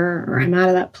over, or I'm out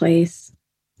of that place.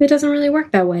 It doesn't really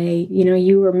work that way.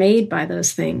 You were made by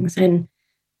those things, and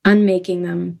unmaking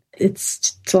them,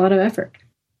 it's a lot of effort.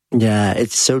 Yeah,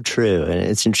 it's so true. And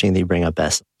it's interesting that you bring up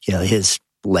Bessel, his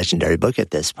legendary book at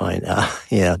this point,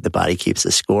 The Body Keeps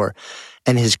the Score,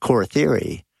 and his core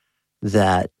theory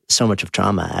that so much of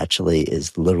trauma actually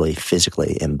is literally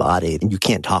physically embodied. You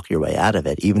can't talk your way out of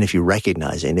it, even if you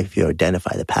recognize it and if you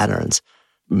identify the patterns.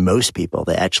 Most people,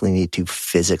 they actually need to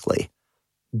physically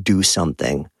do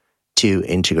something to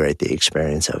integrate the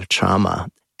experience of trauma.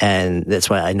 And that's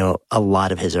why I know a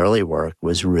lot of his early work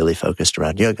was really focused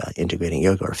around yoga, integrating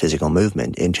yoga or physical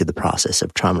movement into the process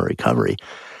of trauma recovery.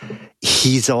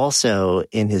 He's also,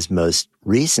 in his most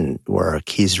recent work,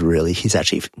 he's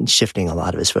actually shifting a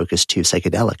lot of his focus to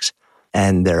psychedelics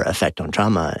and their effect on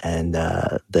trauma, and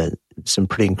some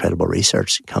pretty incredible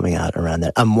research coming out around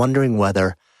that. I'm wondering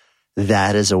whether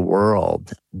that is a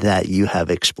world that you have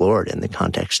explored in the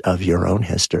context of your own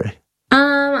history.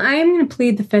 I'm going to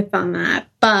plead the fifth on that,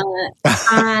 but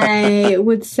I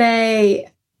would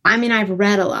say, I've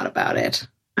read a lot about it,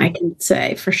 I can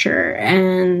say for sure.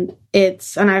 And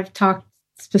I've talked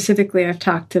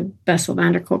to Bessel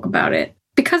van der Kolk about it.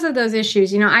 Because of those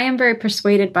issues, I am very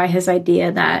persuaded by his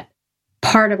idea that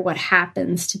part of what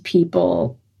happens to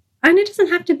people, and it doesn't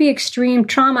have to be extreme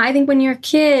trauma. I think when you're a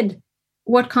kid,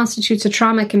 what constitutes a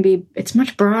trauma it's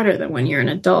much broader than when you're an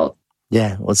adult.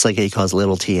 Yeah, well, it's like he calls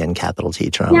little t and capital T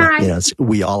trauma. Yeah,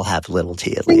 we all have little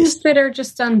t at things least. That are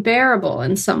just unbearable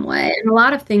in some way. And a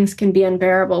lot of things can be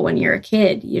unbearable when you're a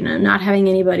kid. Not having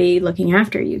anybody looking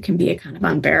after you can be a kind of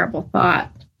unbearable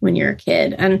thought when you're a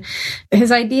kid. And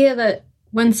his idea that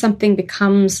when something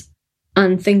becomes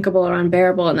unthinkable or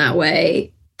unbearable in that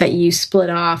way, that you split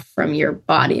off from your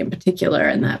body in particular,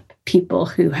 and that people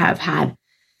who have had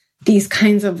these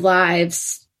kinds of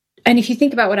lives. And if you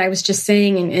think about what I was just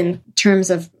saying in terms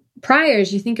of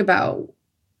priors, you think about,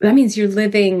 that means you're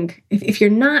living, if you're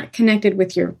not connected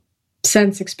with your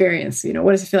sense experience,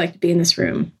 what does it feel like to be in this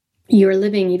room? You're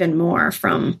living even more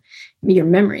from your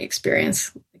memory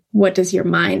experience. What does your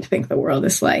mind think the world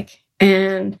is like?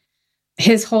 And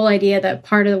his whole idea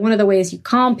that one of the ways you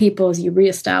calm people is you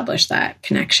reestablish that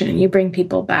connection. You bring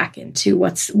people back into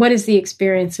what is the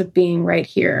experience of being right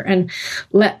here, and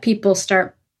let people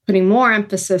start putting more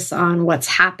emphasis on what's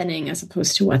happening as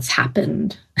opposed to what's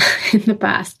happened in the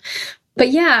past. But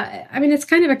yeah, it's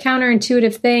kind of a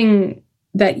counterintuitive thing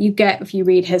that you get if you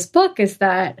read his book, is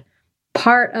that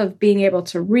part of being able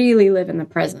to really live in the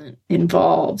present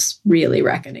involves really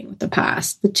reckoning with the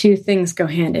past. The two things go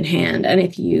hand in hand. And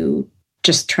if you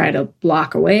just try to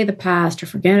block away the past or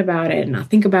forget about it and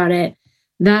not think about it,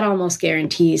 that almost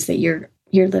guarantees that you're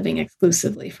living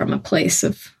exclusively from a place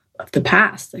of the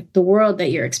past. Like the world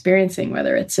that you're experiencing,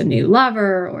 whether it's a new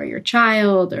lover or your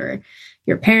child or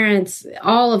your parents,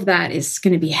 all of that is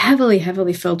going to be heavily,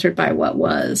 heavily filtered by what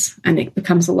was. And it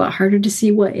becomes a lot harder to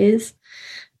see what is.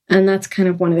 And that's kind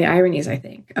of one of the ironies, I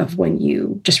think, of when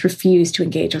you just refuse to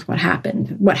engage with what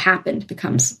happened. What happened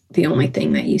becomes the only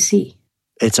thing that you see.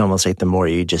 It's almost like the more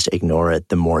you just ignore it,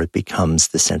 the more it becomes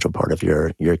the central part of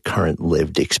your current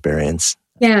lived experience.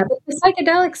 Yeah, but the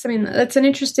psychedelics, that's an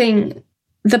interesting,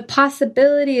 the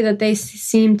possibility that they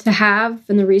seem to have,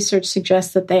 and the research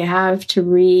suggests that they have, to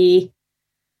re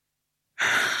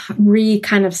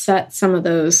kind of set some of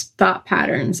those thought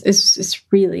patterns is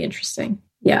really interesting.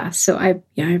 Yeah, so I've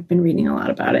been reading a lot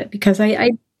about it because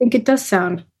I think it does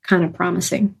sound kind of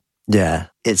promising. Yeah,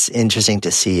 it's interesting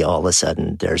to see all of a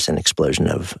sudden there's an explosion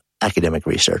of academic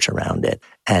research around it.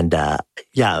 And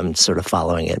I'm sort of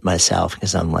following it myself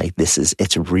because I'm like,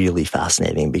 it's really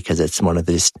fascinating because it's one of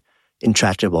these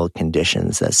intractable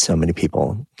conditions that so many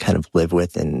people kind of live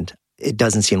with. And it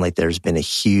doesn't seem like there's been a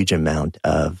huge amount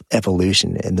of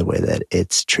evolution in the way that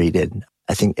it's treated.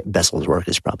 I think Bessel's work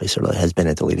is probably has been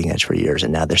at the leading edge for years.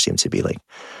 And now there seems to be like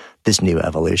this new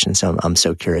evolution. So I'm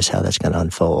so curious how that's going to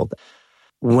unfold.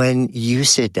 When you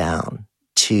sit down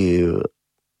to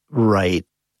write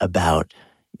about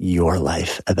your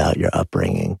life, about your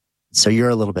upbringing, so you're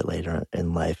a little bit later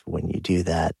in life when you do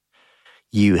that,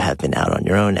 you have been out on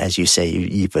your own. As you say,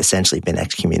 you've essentially been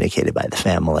excommunicated by the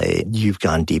family. You've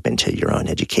gone deep into your own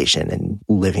education and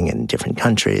living in different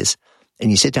countries.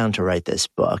 and you sit down to write this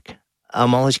book,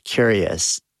 I'm always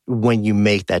curious when you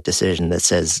make that decision that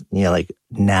says, like,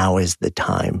 now is the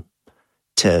time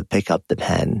to pick up the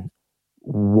pen.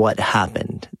 What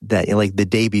happened that, like, the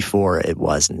day before it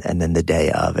wasn't, and then the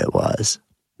day of it was?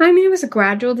 I mean, it was a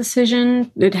gradual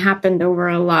decision. It happened over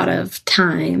a lot of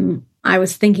time. I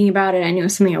was thinking about it. I knew it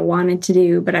was something I wanted to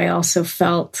do, but I also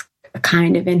felt a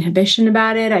kind of inhibition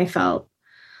about it. I felt,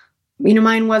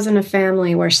 mine wasn't a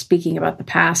family where speaking about the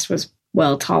past was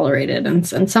well tolerated.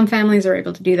 And some families are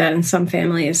able to do that. And some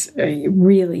families,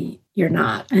 really, you're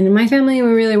not. And in my family,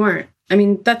 we really weren't. I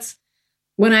mean, that's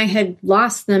when I had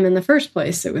lost them in the first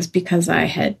place. It was because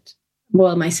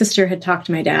my sister had talked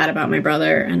to my dad about my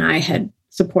brother, and I had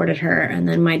supported her. And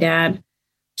then my dad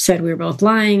said we were both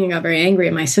lying and got very angry.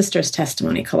 And my sister's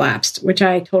testimony collapsed, which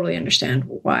I totally understand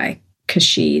why. Because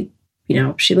she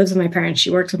lives with my parents. She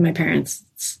works with my parents.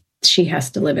 She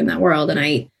has to live in that world. And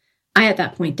I at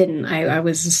that point didn't. I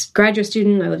was a graduate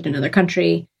student. I lived in another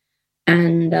country.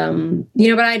 And,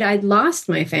 but I'd lost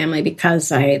my family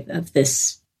because of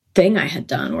this thing I had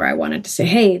done where I wanted to say,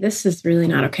 hey, this is really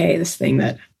not okay. This thing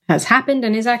that has happened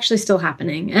and is actually still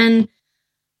happening. And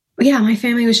yeah, my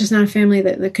family was just not a family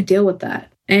that could deal with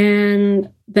that. And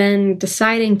then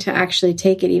deciding to actually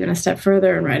take it even a step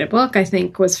further and write a book, I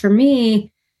think was for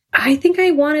me, I think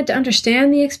I wanted to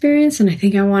understand the experience, and I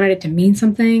think I wanted it to mean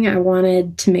something. I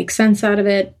wanted to make sense out of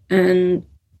it. And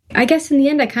I guess in the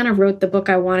end, I kind of wrote the book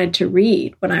I wanted to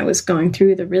read when I was going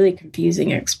through the really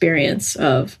confusing experience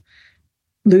of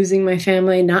losing my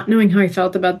family, not knowing how I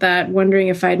felt about that, wondering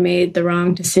if I'd made the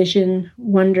wrong decision,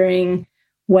 wondering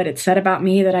what it said about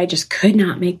me that I just could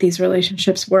not make these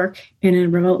relationships work in a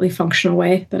remotely functional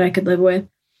way that I could live with.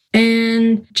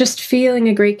 And just feeling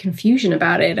a great confusion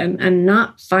about it, and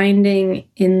not finding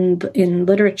in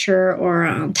literature or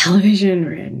on television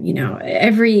or in,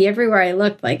 everywhere I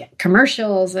looked, like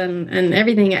commercials and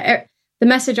everything. The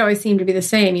message always seemed to be the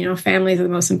same, families are the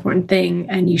most important thing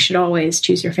and you should always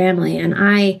choose your family. And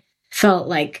I felt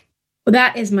like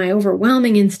that is my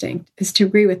overwhelming instinct, is to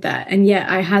agree with that. And yet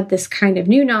I had this kind of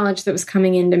new knowledge that was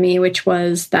coming into me, which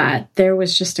was that there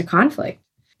was just a conflict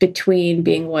between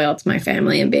being loyal to my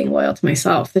family and being loyal to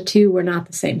myself. The two were not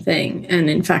the same thing. And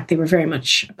in fact, they were very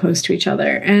much opposed to each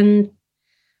other. And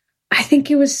I think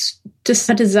it was just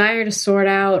a desire to sort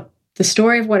out the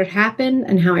story of what had happened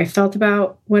and how I felt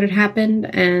about what had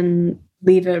happened, and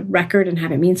leave a record and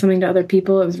have it mean something to other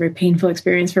people. It was a very painful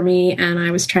experience for me, and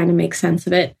I was trying to make sense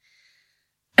of it.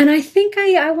 And I think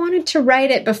I wanted to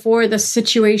write it before the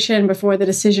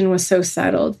decision was so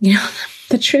settled.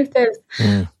 The truth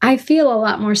is, I feel a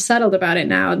lot more settled about it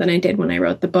now than I did when I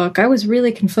wrote the book. I was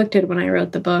really conflicted when I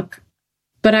wrote the book,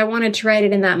 but I wanted to write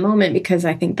it in that moment because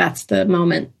I think that's the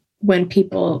moment when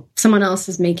someone else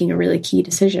is making a really key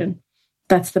decision.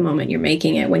 That's the moment you're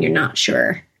making it, when you're not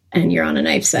sure and you're on a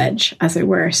knife's edge, as it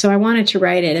were. So I wanted to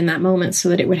write it in that moment so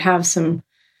that it would have some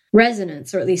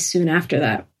resonance, or at least soon after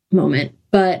that moment.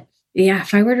 But yeah,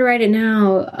 if I were to write it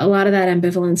now, a lot of that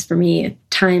ambivalence for me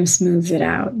at times smooths it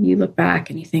out. You look back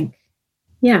and you think,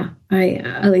 yeah,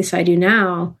 at least I do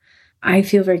now. I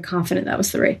feel very confident that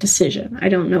was the right decision. I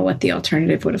don't know what the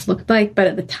alternative would have looked like, but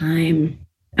at the time,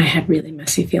 I had really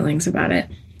messy feelings about it.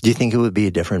 Do you think it would be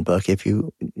a different book if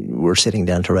you were sitting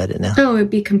down to write it now? Oh, it would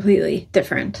be completely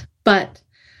different. But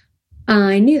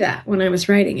I knew that when I was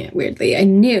writing it, weirdly. I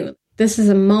knew this is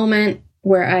a moment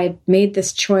where I made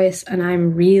this choice and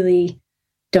I'm really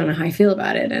don't know how I feel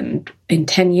about it. And in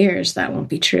 10 years, that won't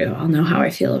be true. I'll know how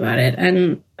I feel about it.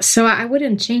 And so I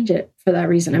wouldn't change it for that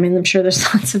reason. I mean, I'm sure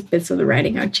there's lots of bits of the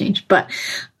writing I'd change, but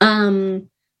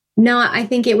no, I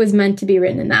think it was meant to be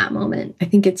written in that moment. I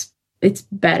think it's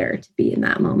better to be in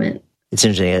that moment. It's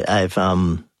interesting. I've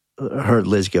heard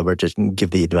Liz Gilbert just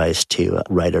give the advice to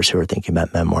writers who are thinking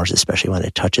about memoirs, especially when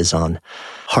it touches on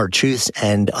hard truths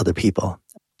and other people,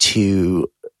 to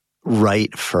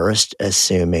write first,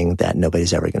 assuming that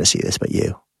nobody's ever going to see this but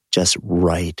you. Just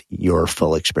write your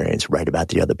full experience, write about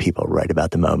the other people, write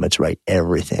about the moments, write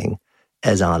everything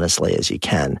as honestly as you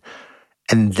can,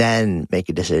 and then make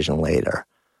a decision later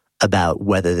about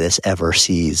whether this ever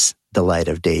sees the light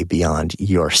of day beyond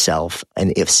yourself,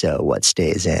 and if so, what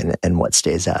stays in and what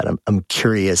stays out. I'm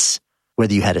curious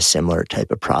whether you had a similar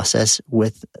type of process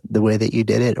with the way that you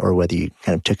did it, or whether you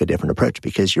kind of took a different approach,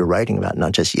 because you're writing about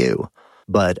not just you,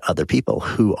 but other people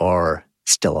who are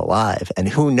still alive. And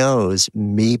who knows,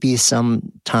 maybe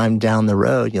sometime down the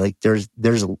road, there's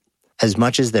as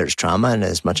much as there's trauma and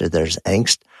as much as there's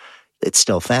angst, it's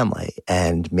still family.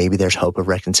 And maybe there's hope of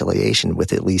reconciliation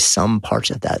with at least some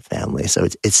parts of that family. So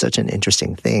it's such an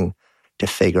interesting thing to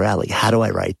figure out, how do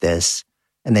I write this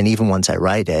And then even once I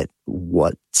write it,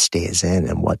 what stays in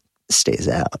and what stays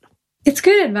out? It's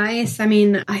good advice. I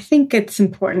mean, I think it's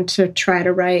important to try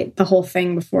to write the whole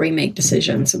thing before you make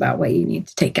decisions about what you need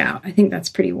to take out. I think that's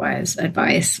pretty wise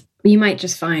advice. You might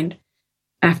just find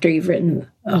after you've written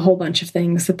a whole bunch of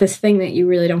things that this thing that you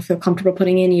really don't feel comfortable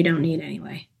putting in, you don't need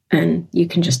anyway. And you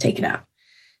can just take it out.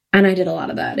 And I did a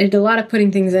lot of that. I did a lot of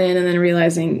putting things in and then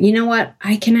realizing, you know what,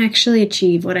 I can actually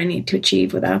achieve what I need to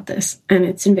achieve without this. And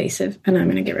it's invasive and I'm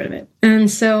going to get rid of it. And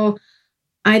so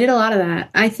I did a lot of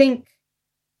that. I think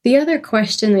the other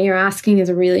question that you're asking is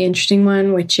a really interesting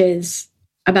one, which is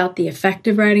about the effect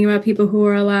of writing about people who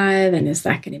are alive. And is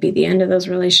that going to be the end of those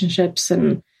relationships?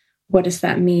 And what does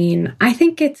that mean? I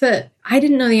think I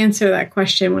didn't know the answer to that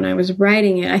question when I was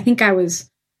writing it. I think I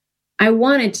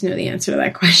wanted to know the answer to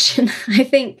that question. I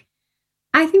think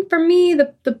for me,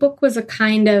 the book was a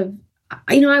kind of,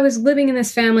 I was living in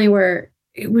this family where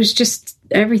it was just,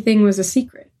 everything was a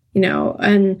secret,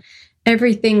 and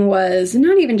everything was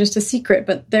not even just a secret,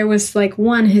 but there was like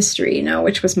one history,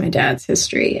 which was my dad's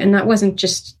history. And that wasn't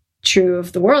just true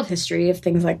of the world history of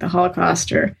things like the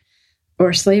Holocaust or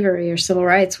slavery or civil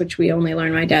rights, which we only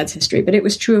learned my dad's history, but it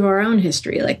was true of our own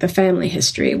history. Like the family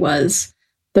history was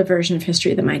the version of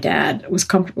history that my dad was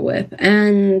comfortable with.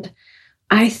 And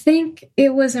I think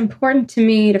it was important to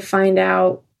me to find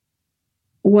out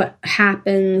what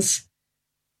happens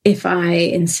if I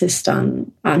insist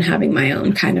on having my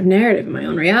own kind of narrative, my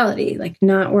own reality, like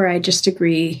not where I just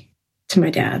agree to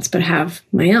my dad's, but have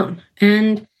my own.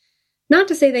 And not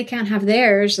to say they can't have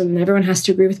theirs and everyone has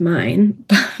to agree with mine,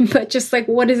 but just like,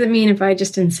 what does it mean if I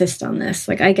just insist on this?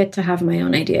 Like I get to have my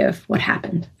own idea of what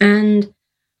happened. And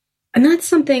that's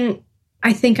something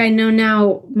I think I know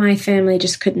now my family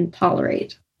just couldn't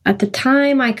tolerate. At the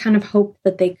time, I kind of hoped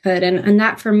that they could. And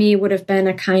that for me would have been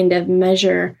a kind of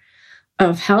measure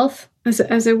of health,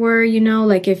 as it were,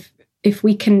 like if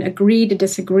we can agree to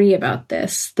disagree about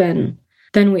this, then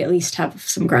we at least have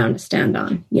some ground to stand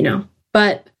on,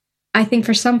 But I think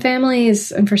for some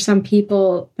families and for some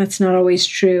people, that's not always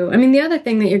true. I mean, the other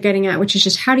thing that you're getting at, which is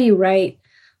just how do you write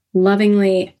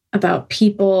lovingly about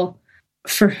people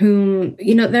for whom,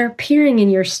 they're appearing in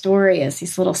your story as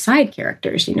these little side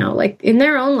characters, like in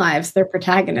their own lives, they're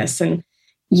protagonists and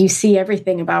you see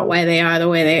everything about why they are the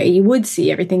way they are. You would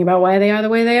see everything about why they are the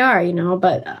way they are,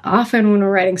 but often when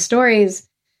we're writing stories,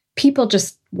 people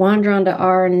just wander into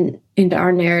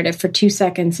our narrative for 2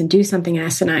 seconds and do something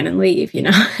asinine and leave,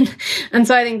 And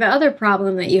so I think the other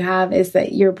problem that you have is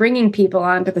that you're bringing people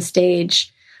onto the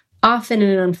stage often in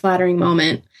an unflattering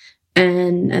moment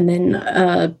and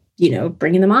then,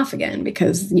 bringing them off again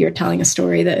because you're telling a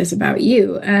story that is about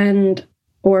you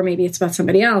or maybe it's about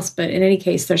somebody else. But in any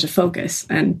case, there's a focus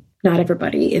and not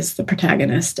everybody is the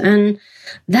protagonist. And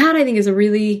that I think is a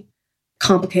really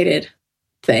complicated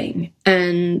thing.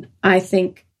 And I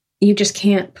think you just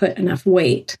can't put enough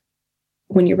weight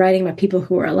when you're writing about people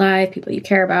who are alive, people you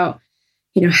care about.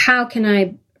 How can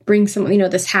I bring someone,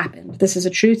 this happened. This is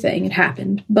a true thing. It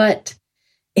happened. But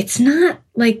it's not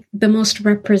like the most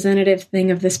representative thing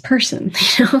of this person.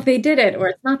 They did it, or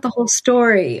it's not the whole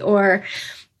story,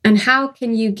 and how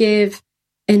can you give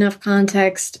enough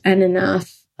context and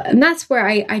that's where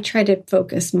I try to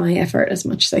focus my effort as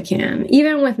much as I can.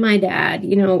 Even with my dad,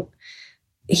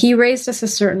 he raised us a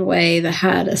certain way that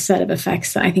had a set of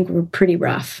effects that I think were pretty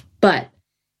rough, but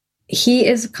he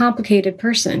is a complicated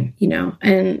person,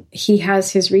 and he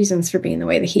has his reasons for being the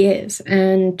way that he is,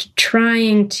 and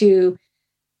trying to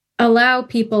allow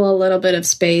people a little bit of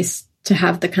space to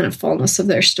have the kind of fullness of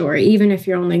their story, even if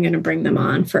you're only going to bring them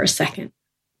on for a second,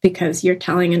 because you're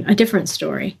telling a different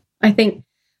story. I think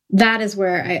that is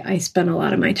where I spend a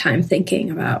lot of my time thinking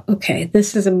about, okay,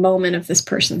 this is a moment of this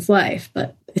person's life,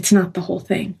 but it's not the whole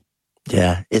thing.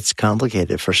 Yeah, it's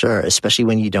complicated for sure, especially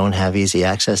when you don't have easy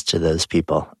access to those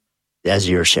people. As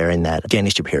you're sharing that,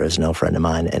 Dani Shapiro is an old friend of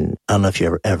mine, and I don't know if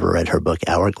you ever read her book,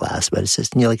 Hourglass, but it's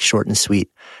just, like short and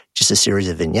sweet, just a series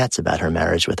of vignettes about her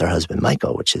marriage with her husband,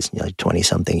 Michael, which is like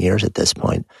 20-something years at this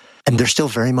point. And they're still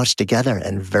very much together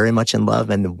and very much in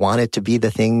love and want it to be the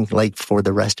thing like for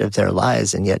the rest of their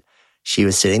lives. And yet she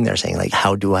was sitting there saying, like,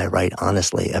 how do I write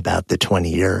honestly about the 20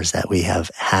 years that we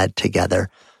have had together?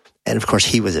 And of course,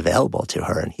 he was available to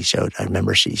her, and I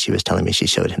remember she was telling me she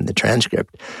showed him the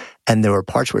transcript, and there were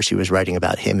parts where she was writing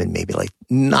about him in maybe like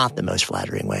not the most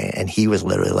flattering way. And he was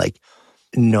literally like,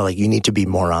 no, like, you need to be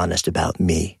more honest about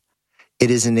me.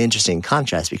 It is an interesting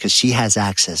contrast because she has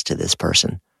access to this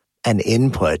person and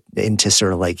input into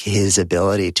sort of like his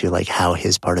ability to like how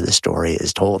his part of the story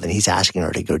is told. And he's asking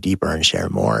her to go deeper and share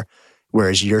more.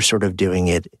 Whereas you're sort of doing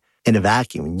it in a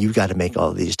vacuum. You've got to make all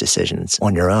of these decisions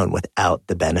on your own without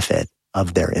the benefit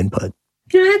of their input?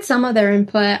 I had some of their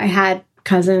input. I had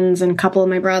cousins and a couple of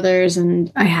my brothers,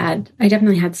 and I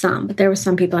definitely had some, but there were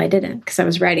some people I didn't, because I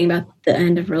was writing about the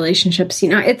end of relationships.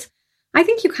 I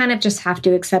think you kind of just have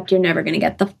to accept you're never going to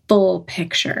get the full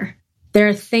picture. There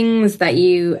are things that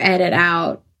you edit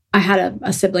out. I had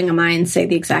a sibling of mine say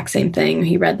the exact same thing.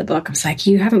 He read the book. I was like,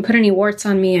 you haven't put any warts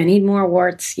on me. I need more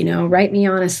warts, write me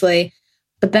honestly.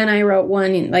 But then I wrote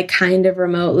one like kind of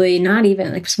remotely, not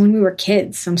even like when we were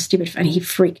kids, some stupid, and he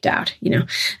freaked out, and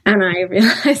I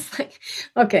realized like,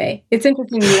 okay, it's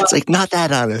interesting. It's like not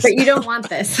that honest, but you don't want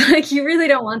this. Like you really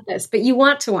don't want this, but you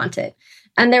want it.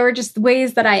 And there were just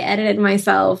ways that I edited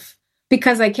myself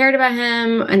because I cared about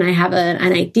him, and I have an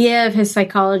idea of his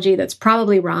psychology that's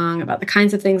probably wrong about the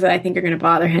kinds of things that I think are going to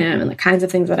bother him and the kinds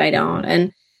of things that I don't.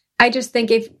 And I just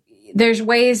think if there's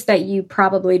ways that you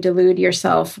probably delude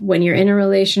yourself when you're in a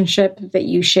relationship, that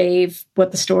you shave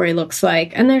what the story looks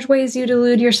like. And there's ways you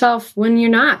delude yourself when you're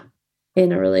not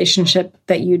in a relationship,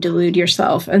 that you delude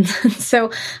yourself. And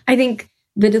so I think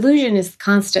the delusion is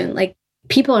constant. Like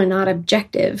people are not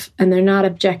objective, and they're not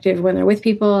objective when they're with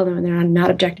people, and they're not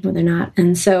objective when they're not.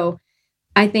 And so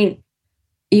I think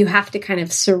you have to kind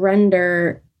of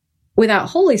surrender without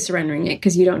wholly surrendering it,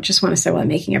 because you don't just want to say, well, I'm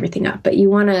making everything up, but you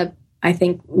want to, I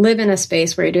think, live in a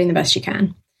space where you're doing the best you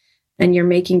can, and you're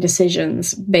making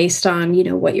decisions based on,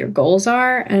 what your goals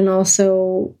are, and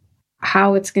also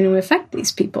how it's going to affect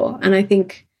these people. And I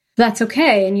think that's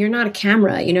okay. And you're not a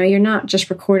camera, you're not just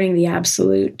recording the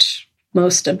absolute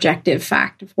most objective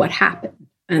fact of what happened.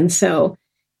 And so if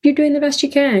you're doing the best you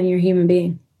can, you're a human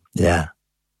being. Yeah.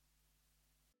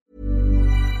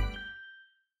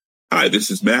 Hi, this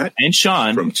is Matt and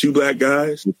Sean from Two Black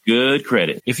Guys with Good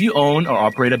Credit. If you own or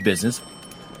operate a business,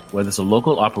 whether it's a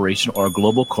local operation or a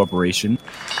global corporation,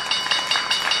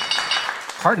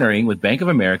 partnering with Bank of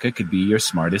America could be your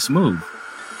smartest move.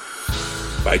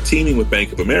 By teaming with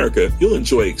Bank of America, you'll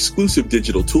enjoy exclusive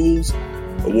digital tools,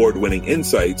 award-winning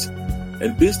insights,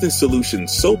 and business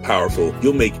solutions so powerful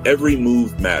you'll make every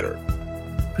move matter.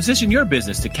 Position your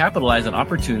business to capitalize on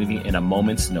opportunity in a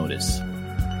moment's notice.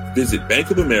 Visit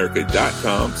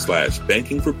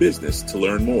bankofamerica.com/banking for business to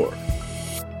learn more.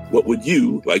 What would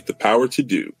you like the power to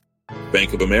do?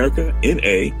 Bank of America,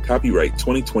 N.A., copyright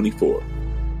 2024.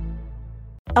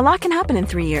 A lot can happen in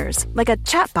 3 years, like a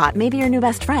chatbot may be your new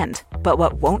best friend. But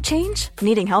what won't change?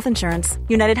 Needing health insurance.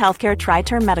 United Healthcare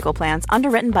Tri-Term Medical Plans,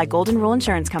 underwritten by Golden Rule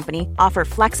Insurance Company, offer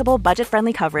flexible,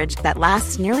 budget-friendly coverage that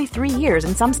lasts nearly 3 years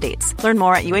in some states. Learn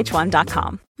more at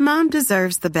uh1.com. Mom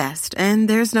deserves the best, and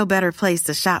there's no better place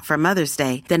to shop for Mother's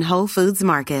Day than Whole Foods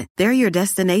Market. They're your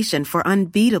destination for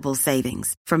unbeatable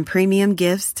savings, from premium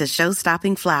gifts to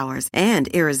show-stopping flowers and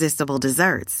irresistible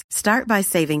desserts. Start by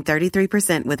saving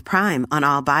 33% with Prime on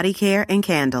all body care and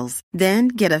candles. Then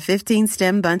get a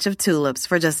 15-stem bunch of tulips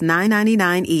for just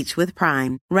 $9.99 each with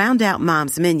Prime. Round out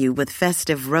Mom's menu with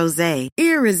festive rosé,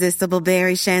 irresistible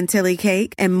berry chantilly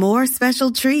cake, and more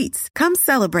special treats. Come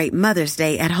celebrate Mother's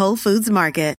Day at Whole Foods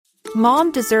Market.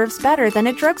 Mom deserves better than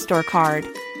a drugstore card.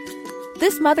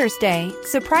 This Mother's Day,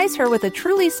 surprise her with a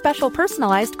truly special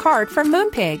personalized card from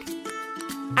Moonpig.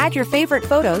 Add your favorite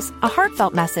photos, a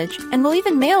heartfelt message, and we'll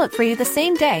even mail it for you the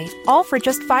same day, all for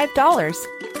just $5.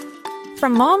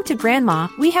 From mom to grandma,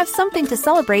 we have something to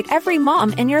celebrate every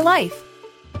mom in your life.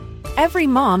 Every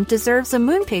mom deserves a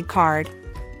Moonpig card.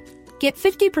 Get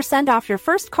 50% off your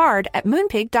first card at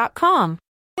Moonpig.com.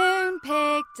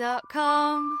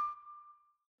 Moonpig.com.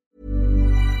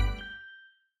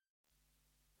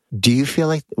 Do you feel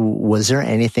like, was there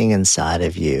anything inside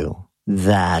of you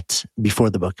that before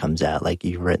the book comes out, like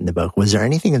you've written the book, was there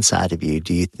anything inside of you,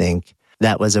 do you think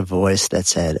that was a voice that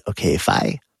said, okay, if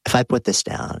I put this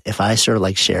down, if I sort of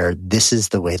like share, this is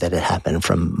the way that it happened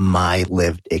from my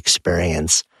lived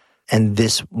experience, and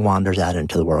this wanders out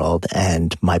into the world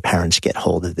and my parents get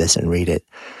hold of this and read it,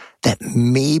 that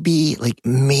maybe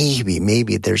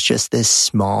there's just this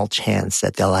small chance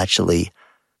that they'll actually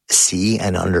see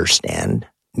and understand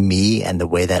me and the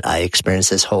way that I experience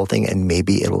this whole thing, and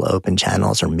maybe it'll open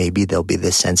channels, or maybe there'll be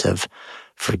this sense of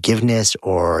forgiveness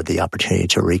or the opportunity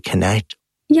to reconnect.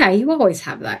 Yeah, you always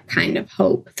have that kind of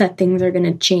hope that things are going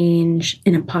to change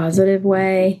in a positive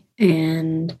way.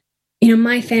 And,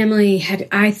 my family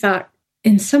I thought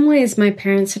in some ways my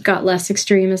parents had got less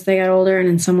extreme as they got older, and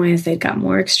in some ways they got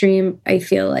more extreme. I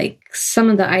feel like some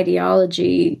of the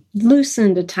ideology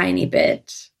loosened a tiny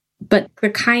bit. But the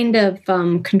kind of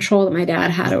control that my dad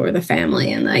had over the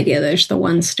family, and the idea that there's the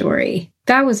one story,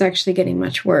 that was actually getting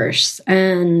much worse.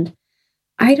 And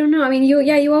I don't know. I mean,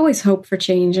 you always hope for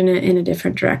change in a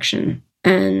different direction.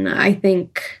 And I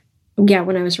think,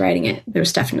 when I was writing it, there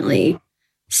was definitely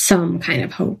some kind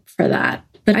of hope for that.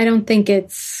 But I don't think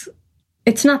it's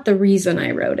not the reason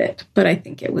I wrote it, but I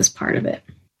think it was part of it.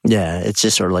 Yeah, it's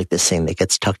just sort of like this thing that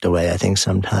gets tucked away, I think,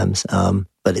 sometimes,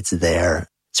 but it's there.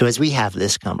 So as we have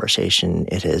this conversation,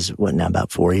 it is, now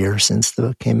about 4 years since the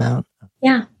book came out?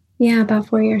 Yeah, about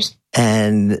 4 years.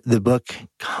 And the book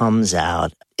comes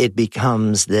out, it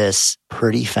becomes this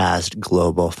pretty fast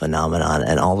global phenomenon.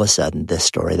 And all of a sudden, this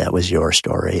story that was your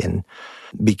story and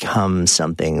becomes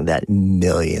something that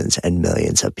millions and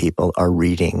millions of people are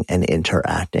reading and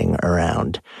interacting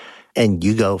around. And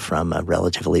you go from a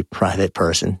relatively private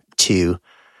person to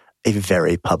a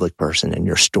very public person, and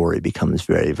your story becomes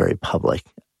very, very public.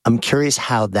 I'm curious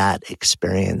how that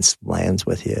experience lands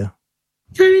with you.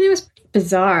 I mean, it was pretty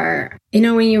bizarre.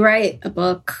 When you write a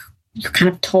book, you're kind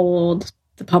of told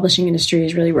the publishing industry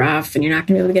is really rough and you're not going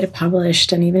to be able to get it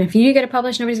published. And even if you do get it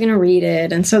published, nobody's going to read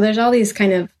it. And so there's all these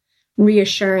kind of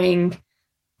reassuring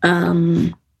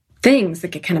things that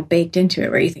get kind of baked into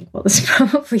it where you think, well, this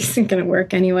probably isn't going to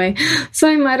work anyway. So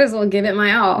I might as well give it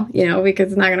my all,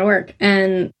 because it's not going to work.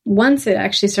 And once it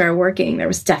actually started working, there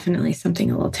was definitely something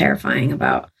a little terrifying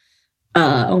about,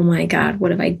 oh my God,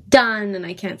 what have I done? And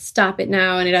I can't stop it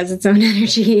now. And it has its own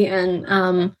energy.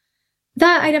 And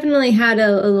that I definitely had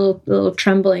a little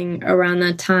trembling around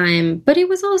that time, but it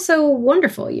was also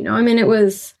wonderful. I mean, it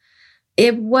was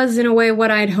in a way what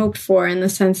I'd hoped for, in the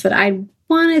sense that I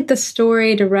wanted the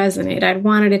story to resonate. I'd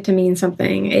wanted it to mean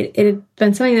something. It had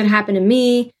been something that happened to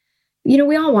me.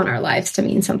 We all want our lives to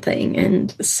mean something.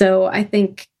 And so I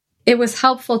think it was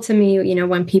helpful to me,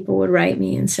 when people would write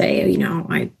me and say,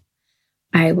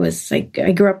 I was like,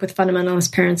 I grew up with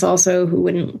fundamentalist parents also who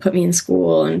wouldn't put me in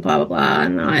school and blah, blah, blah.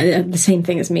 And I had the same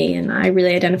thing as me. And I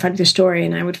really identified with your story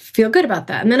and I would feel good about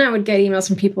that. And then I would get emails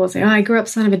from people who say, I grew up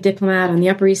son of a diplomat on the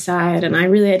Upper East Side and I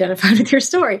really identified with your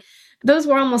story. Those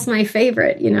were almost my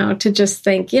favorite, to just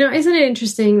think, isn't it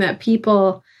interesting that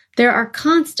there are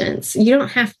constants. You don't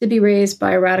have to be raised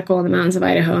by a radical in the mountains of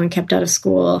Idaho and kept out of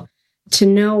school to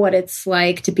know what it's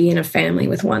like to be in a family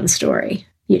with one story.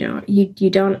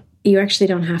 You actually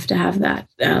don't have to have that.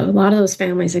 A lot of those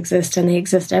families exist and they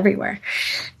exist everywhere.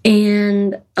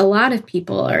 And a lot of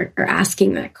people are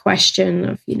asking that question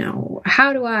of,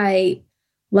 how do I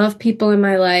love people in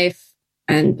my life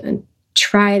and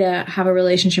try to have a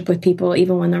relationship with people,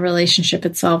 even when the relationship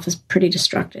itself is pretty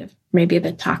destructive, maybe a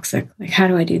bit toxic. Like, how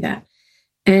do I do that?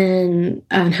 And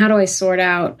how do I sort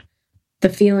out the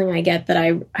feeling I get that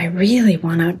I really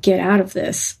want to get out of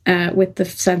this with the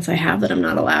sense I have that I'm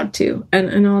not allowed to,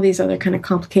 and all these other kind of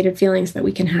complicated feelings that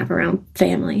we can have around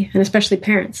family, and especially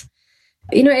parents.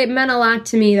 It meant a lot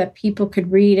to me that people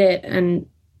could read it and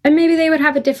maybe they would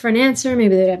have a different answer,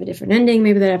 maybe they'd have a different ending,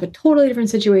 maybe they'd have a totally different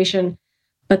situation,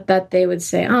 but that they would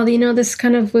say, oh, this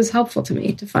kind of was helpful to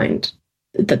me to find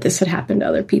that this had happened to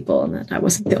other people and that I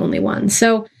wasn't the only one.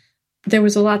 So there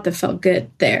was a lot that felt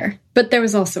good there, but there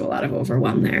was also a lot of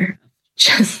overwhelm there.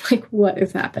 Just like, what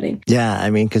is happening? Yeah, I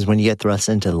mean, because when you get thrust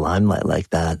into the limelight like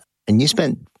that, and you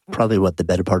spent probably the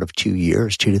better part of 2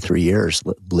 to 3 years,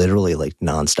 literally like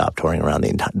nonstop touring around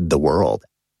the world.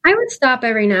 I would stop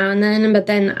every now and then, but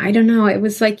then I don't know. It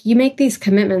was like you make these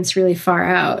commitments really far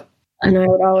out. And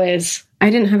I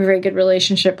didn't have a very good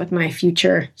relationship with my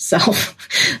future self.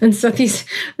 And so these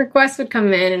requests would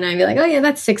come in and I'd be like, oh yeah,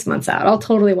 that's 6 months out. I'll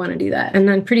totally want to do that. And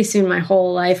then pretty soon my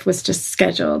whole life was just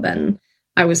scheduled and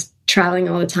I was traveling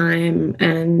all the time.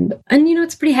 And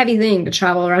it's a pretty heavy thing to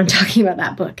travel around talking about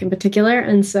that book in particular.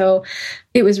 And so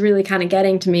it was really kind of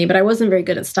getting to me, but I wasn't very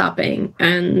good at stopping.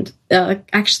 And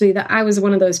actually I was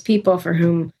one of those people for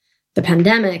whom the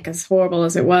pandemic, as horrible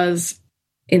as it was,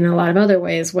 in a lot of other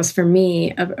ways, was for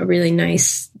me a really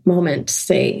nice moment to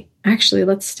say, actually,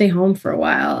 let's stay home for a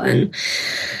while.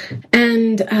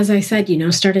 And as I said,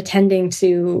 start attending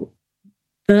to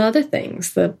the other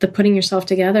things, the putting yourself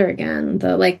together again,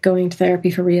 the like going to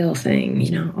therapy for real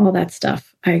thing, all that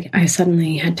stuff I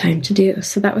suddenly had time to do.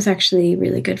 So that was actually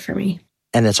really good for me.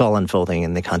 And it's all unfolding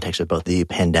in the context of both the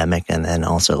pandemic and then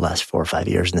also the last 4 or 5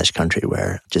 years in this country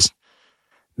where just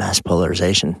mass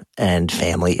polarization and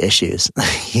family issues.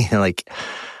 Like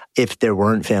if there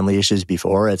weren't family issues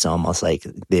before, it's almost like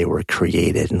they were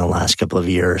created in the last couple of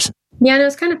years. Yeah, and it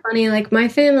was kind of funny. Like my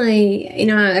family,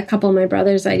 a couple of my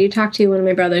brothers, I do talk to one of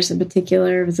my brothers in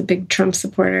particular was a big Trump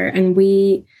supporter. And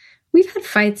we've had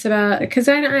fights about, because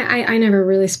I never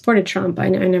really supported Trump. I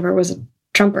never was a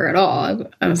Trumper at all.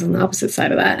 I was on the opposite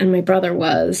side of that. And my brother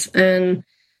was. And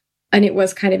it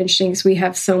was kind of interesting because we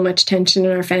have so much tension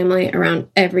in our family around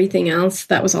everything else.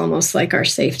 That was almost like our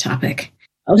safe topic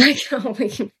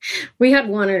Like, we had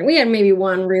maybe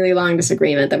one really long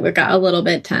disagreement that we got a little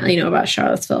bit, about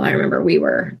Charlottesville. I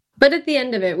remember but at the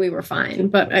end of it, we were fine.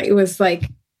 But it was like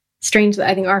strange that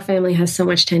I think our family has so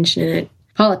much tension in it.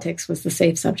 Politics was the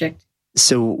safe subject.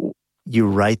 So you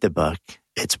write the book.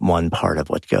 It's one part of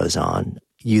what goes on.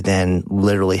 You then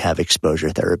literally have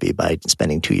exposure therapy by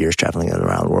spending 2 years traveling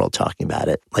around the world talking about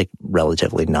it, like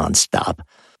relatively nonstop.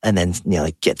 And then,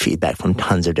 get feedback from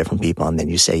tons of different people. And then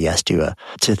you say yes to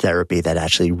therapy that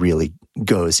actually really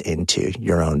goes into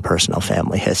your own personal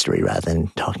family history rather than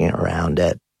talking around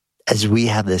it. As we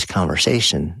have this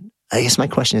conversation, I guess my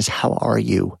question is, how are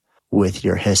you with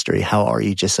your history? How are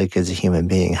you just like as a human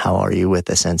being? How are you with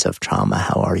a sense of trauma?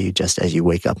 How are you just as you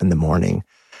wake up in the morning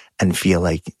and feel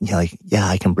like, yeah,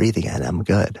 I can breathe again. I'm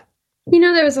good.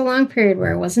 There was a long period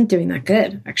where I wasn't doing that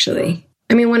good, actually.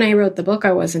 I mean, when I wrote the book,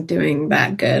 I wasn't doing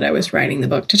that good. I was writing the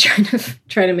book to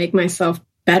try to make myself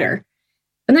better.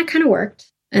 And that kind of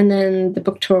worked. And then the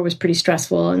book tour was pretty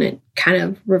stressful and it kind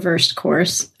of reversed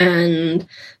course. And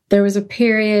there was a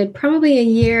period, probably a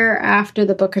year after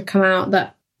the book had come out,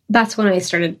 that's when I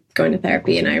started going to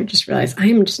therapy. And I just realized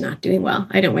I'm just not doing well.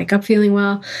 I don't wake up feeling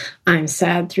well. I'm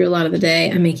sad through a lot of the day.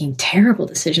 I'm making terrible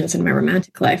decisions in my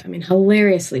romantic life. I mean,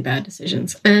 hilariously bad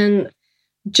decisions. And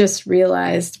just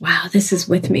realized, wow, this is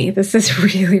with me. This is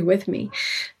really with me.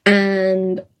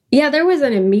 And yeah, there was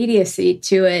an immediacy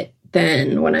to it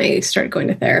then when I started going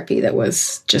to therapy that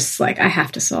was just like, I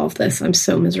have to solve this. I'm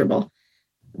so miserable.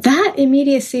 That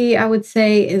immediacy, I would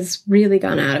say, is really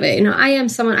gone out of it.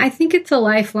 I think it's a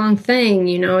lifelong thing.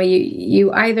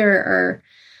 You either are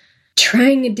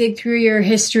trying to dig through your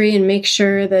history and make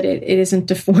sure that it isn't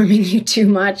deforming you too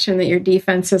much and that your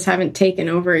defenses haven't taken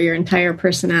over your entire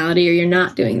personality, or you're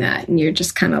not doing that and you're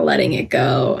just kind of letting it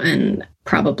go and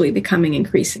probably becoming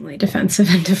increasingly defensive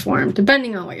and deformed,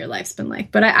 depending on what your life's been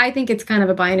like. But I think it's kind of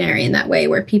a binary in that way,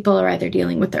 where people are either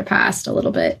dealing with their past a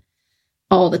little bit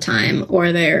all the time,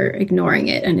 or they're ignoring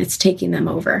it and it's taking them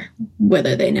over,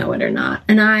 whether they know it or not.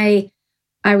 And I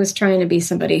was trying to be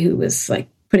somebody who was like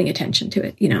putting attention to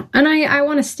it, and I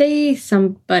want to stay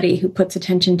somebody who puts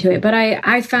attention to it. But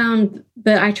I found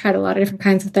that I tried a lot of different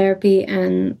kinds of therapy,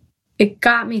 and it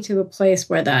got me to a place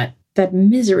where that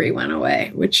misery went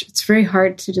away, which it's very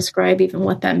hard to describe even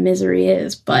what that misery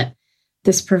is, but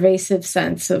this pervasive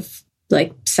sense of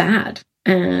like sad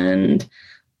and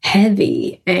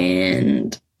heavy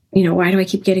and, why do I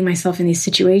keep getting myself in these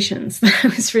situations that I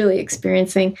was really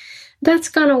experiencing? That's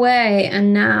gone away.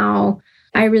 And now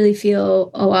I really feel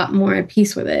a lot more at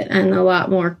peace with it and a lot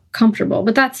more comfortable.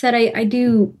 But that said, I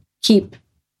do keep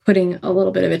putting a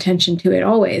little bit of attention to it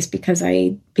always because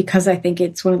I think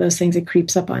it's one of those things that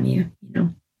creeps up on you.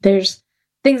 There's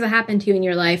things that happen to you in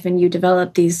your life and you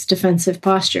develop these defensive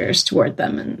postures toward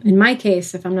them. And in my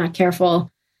case, if I'm not careful,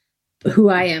 who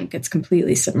I am gets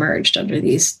completely submerged under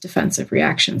these defensive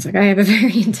reactions. Like I have a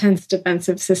very intense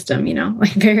defensive system,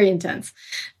 like very intense.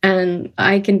 And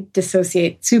I can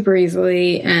dissociate super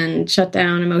easily and shut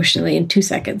down emotionally in 2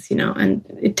 seconds, and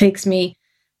it takes me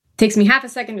half a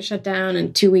second to shut down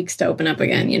and 2 weeks to open up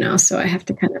again, so I have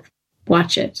to kind of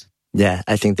watch it. Yeah,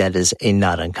 I think that is a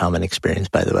not uncommon experience,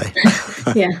 by the way.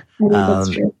 Yeah, I think that's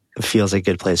true. It feels a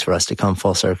good place for us to come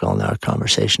full circle in our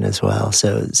conversation as well.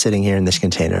 So sitting here in this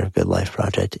container of Good Life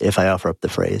Project, if I offer up the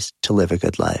phrase, to live a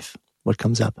good life, what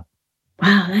comes up?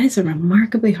 Wow, that is a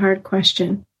remarkably hard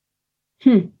question.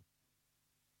 I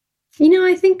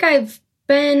think I've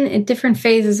been at different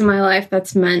phases of my life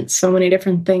that's meant so many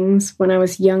different things. When I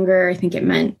was younger, I think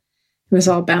it was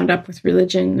all bound up with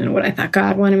religion and what I thought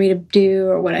God wanted me to do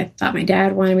or what I thought my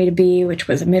dad wanted me to be, which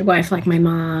was a midwife like my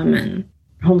mom and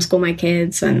homeschool my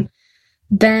kids. And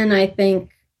then I think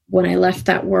when I left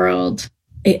that world,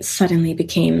 it suddenly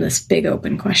became this big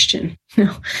open question.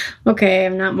 Okay,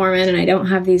 I'm not Mormon and I don't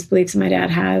have these beliefs that my dad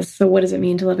has. So what does it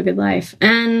mean to live a good life?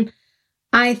 And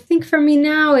I think for me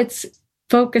now, it's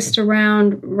focused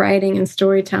around writing and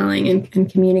storytelling and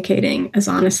communicating as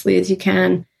honestly as you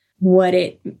can what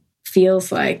it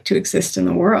feels like to exist in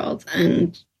the world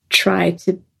and try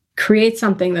to create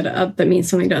something that means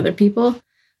something to other people.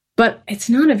 But it's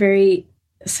not a very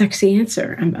sexy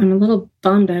answer. I'm a little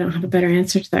bummed I don't have a better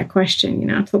answer to that question,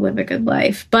 to live a good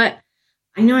life. But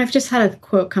I know I've just had a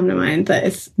quote come to mind that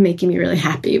is making me really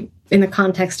happy in the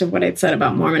context of what I'd said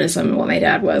about Mormonism and what my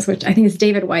dad was, which I think is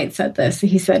David White said this.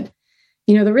 He said,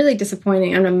 the really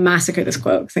disappointing, I'm going to massacre this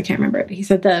quote because I can't remember it. But he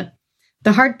said,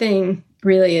 the hard thing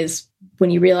really is when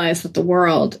you realize that the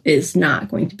world is not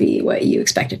going to be what you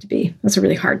expect it to be. That's a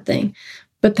really hard thing.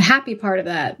 But the happy part of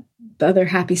that, the other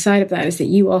happy side of that is that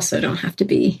you also don't have to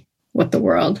be what the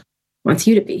world wants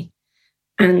you to be.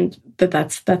 And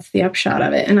that's the upshot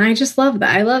of it. And I just love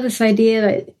that. I love this idea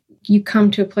that you come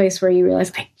to a place where you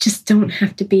realize, I just don't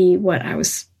have to be what I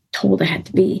was told I had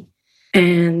to be.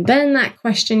 And then that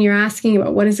question you're asking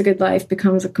about what is a good life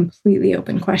becomes a completely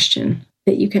open question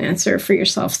that you can answer for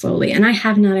yourself slowly. And I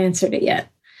have not answered it yet.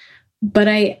 But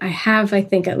I have, I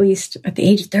think, at least at the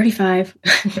age of 35,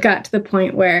 got to the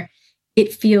point where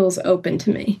it feels open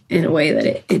to me in a way that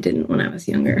it didn't when I was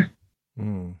younger.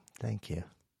 Thank you.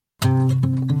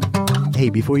 Hey,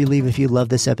 before you leave, if you love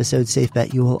this episode, safe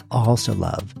bet you will also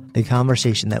love the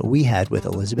conversation that we had with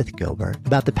Elizabeth Gilbert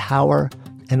about the power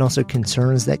and also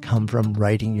concerns that come from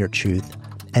writing your truth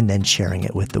and then sharing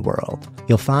it with the world.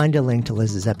 You'll find a link to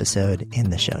Liz's episode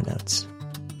in the show notes.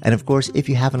 And of course, if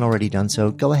you haven't already done so,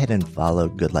 go ahead and follow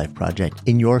Good Life Project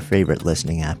in your favorite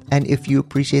listening app. And if you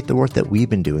appreciate the work that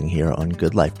we've been doing here on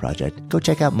Good Life Project, go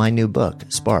check out my new book,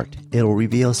 Sparked. It'll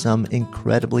reveal some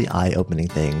incredibly eye-opening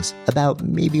things about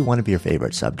maybe one of your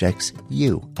favorite subjects,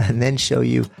 you, and then show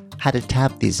you how to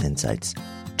tap these insights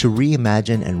to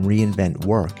reimagine and reinvent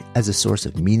work as a source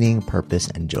of meaning, purpose,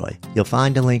 and joy. You'll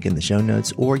find a link in the show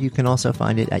notes, or you can also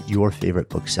find it at your favorite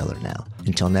bookseller now.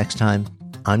 Until next time,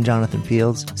 I'm Jonathan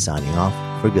Fields, signing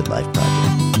off for Good Life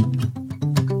Project.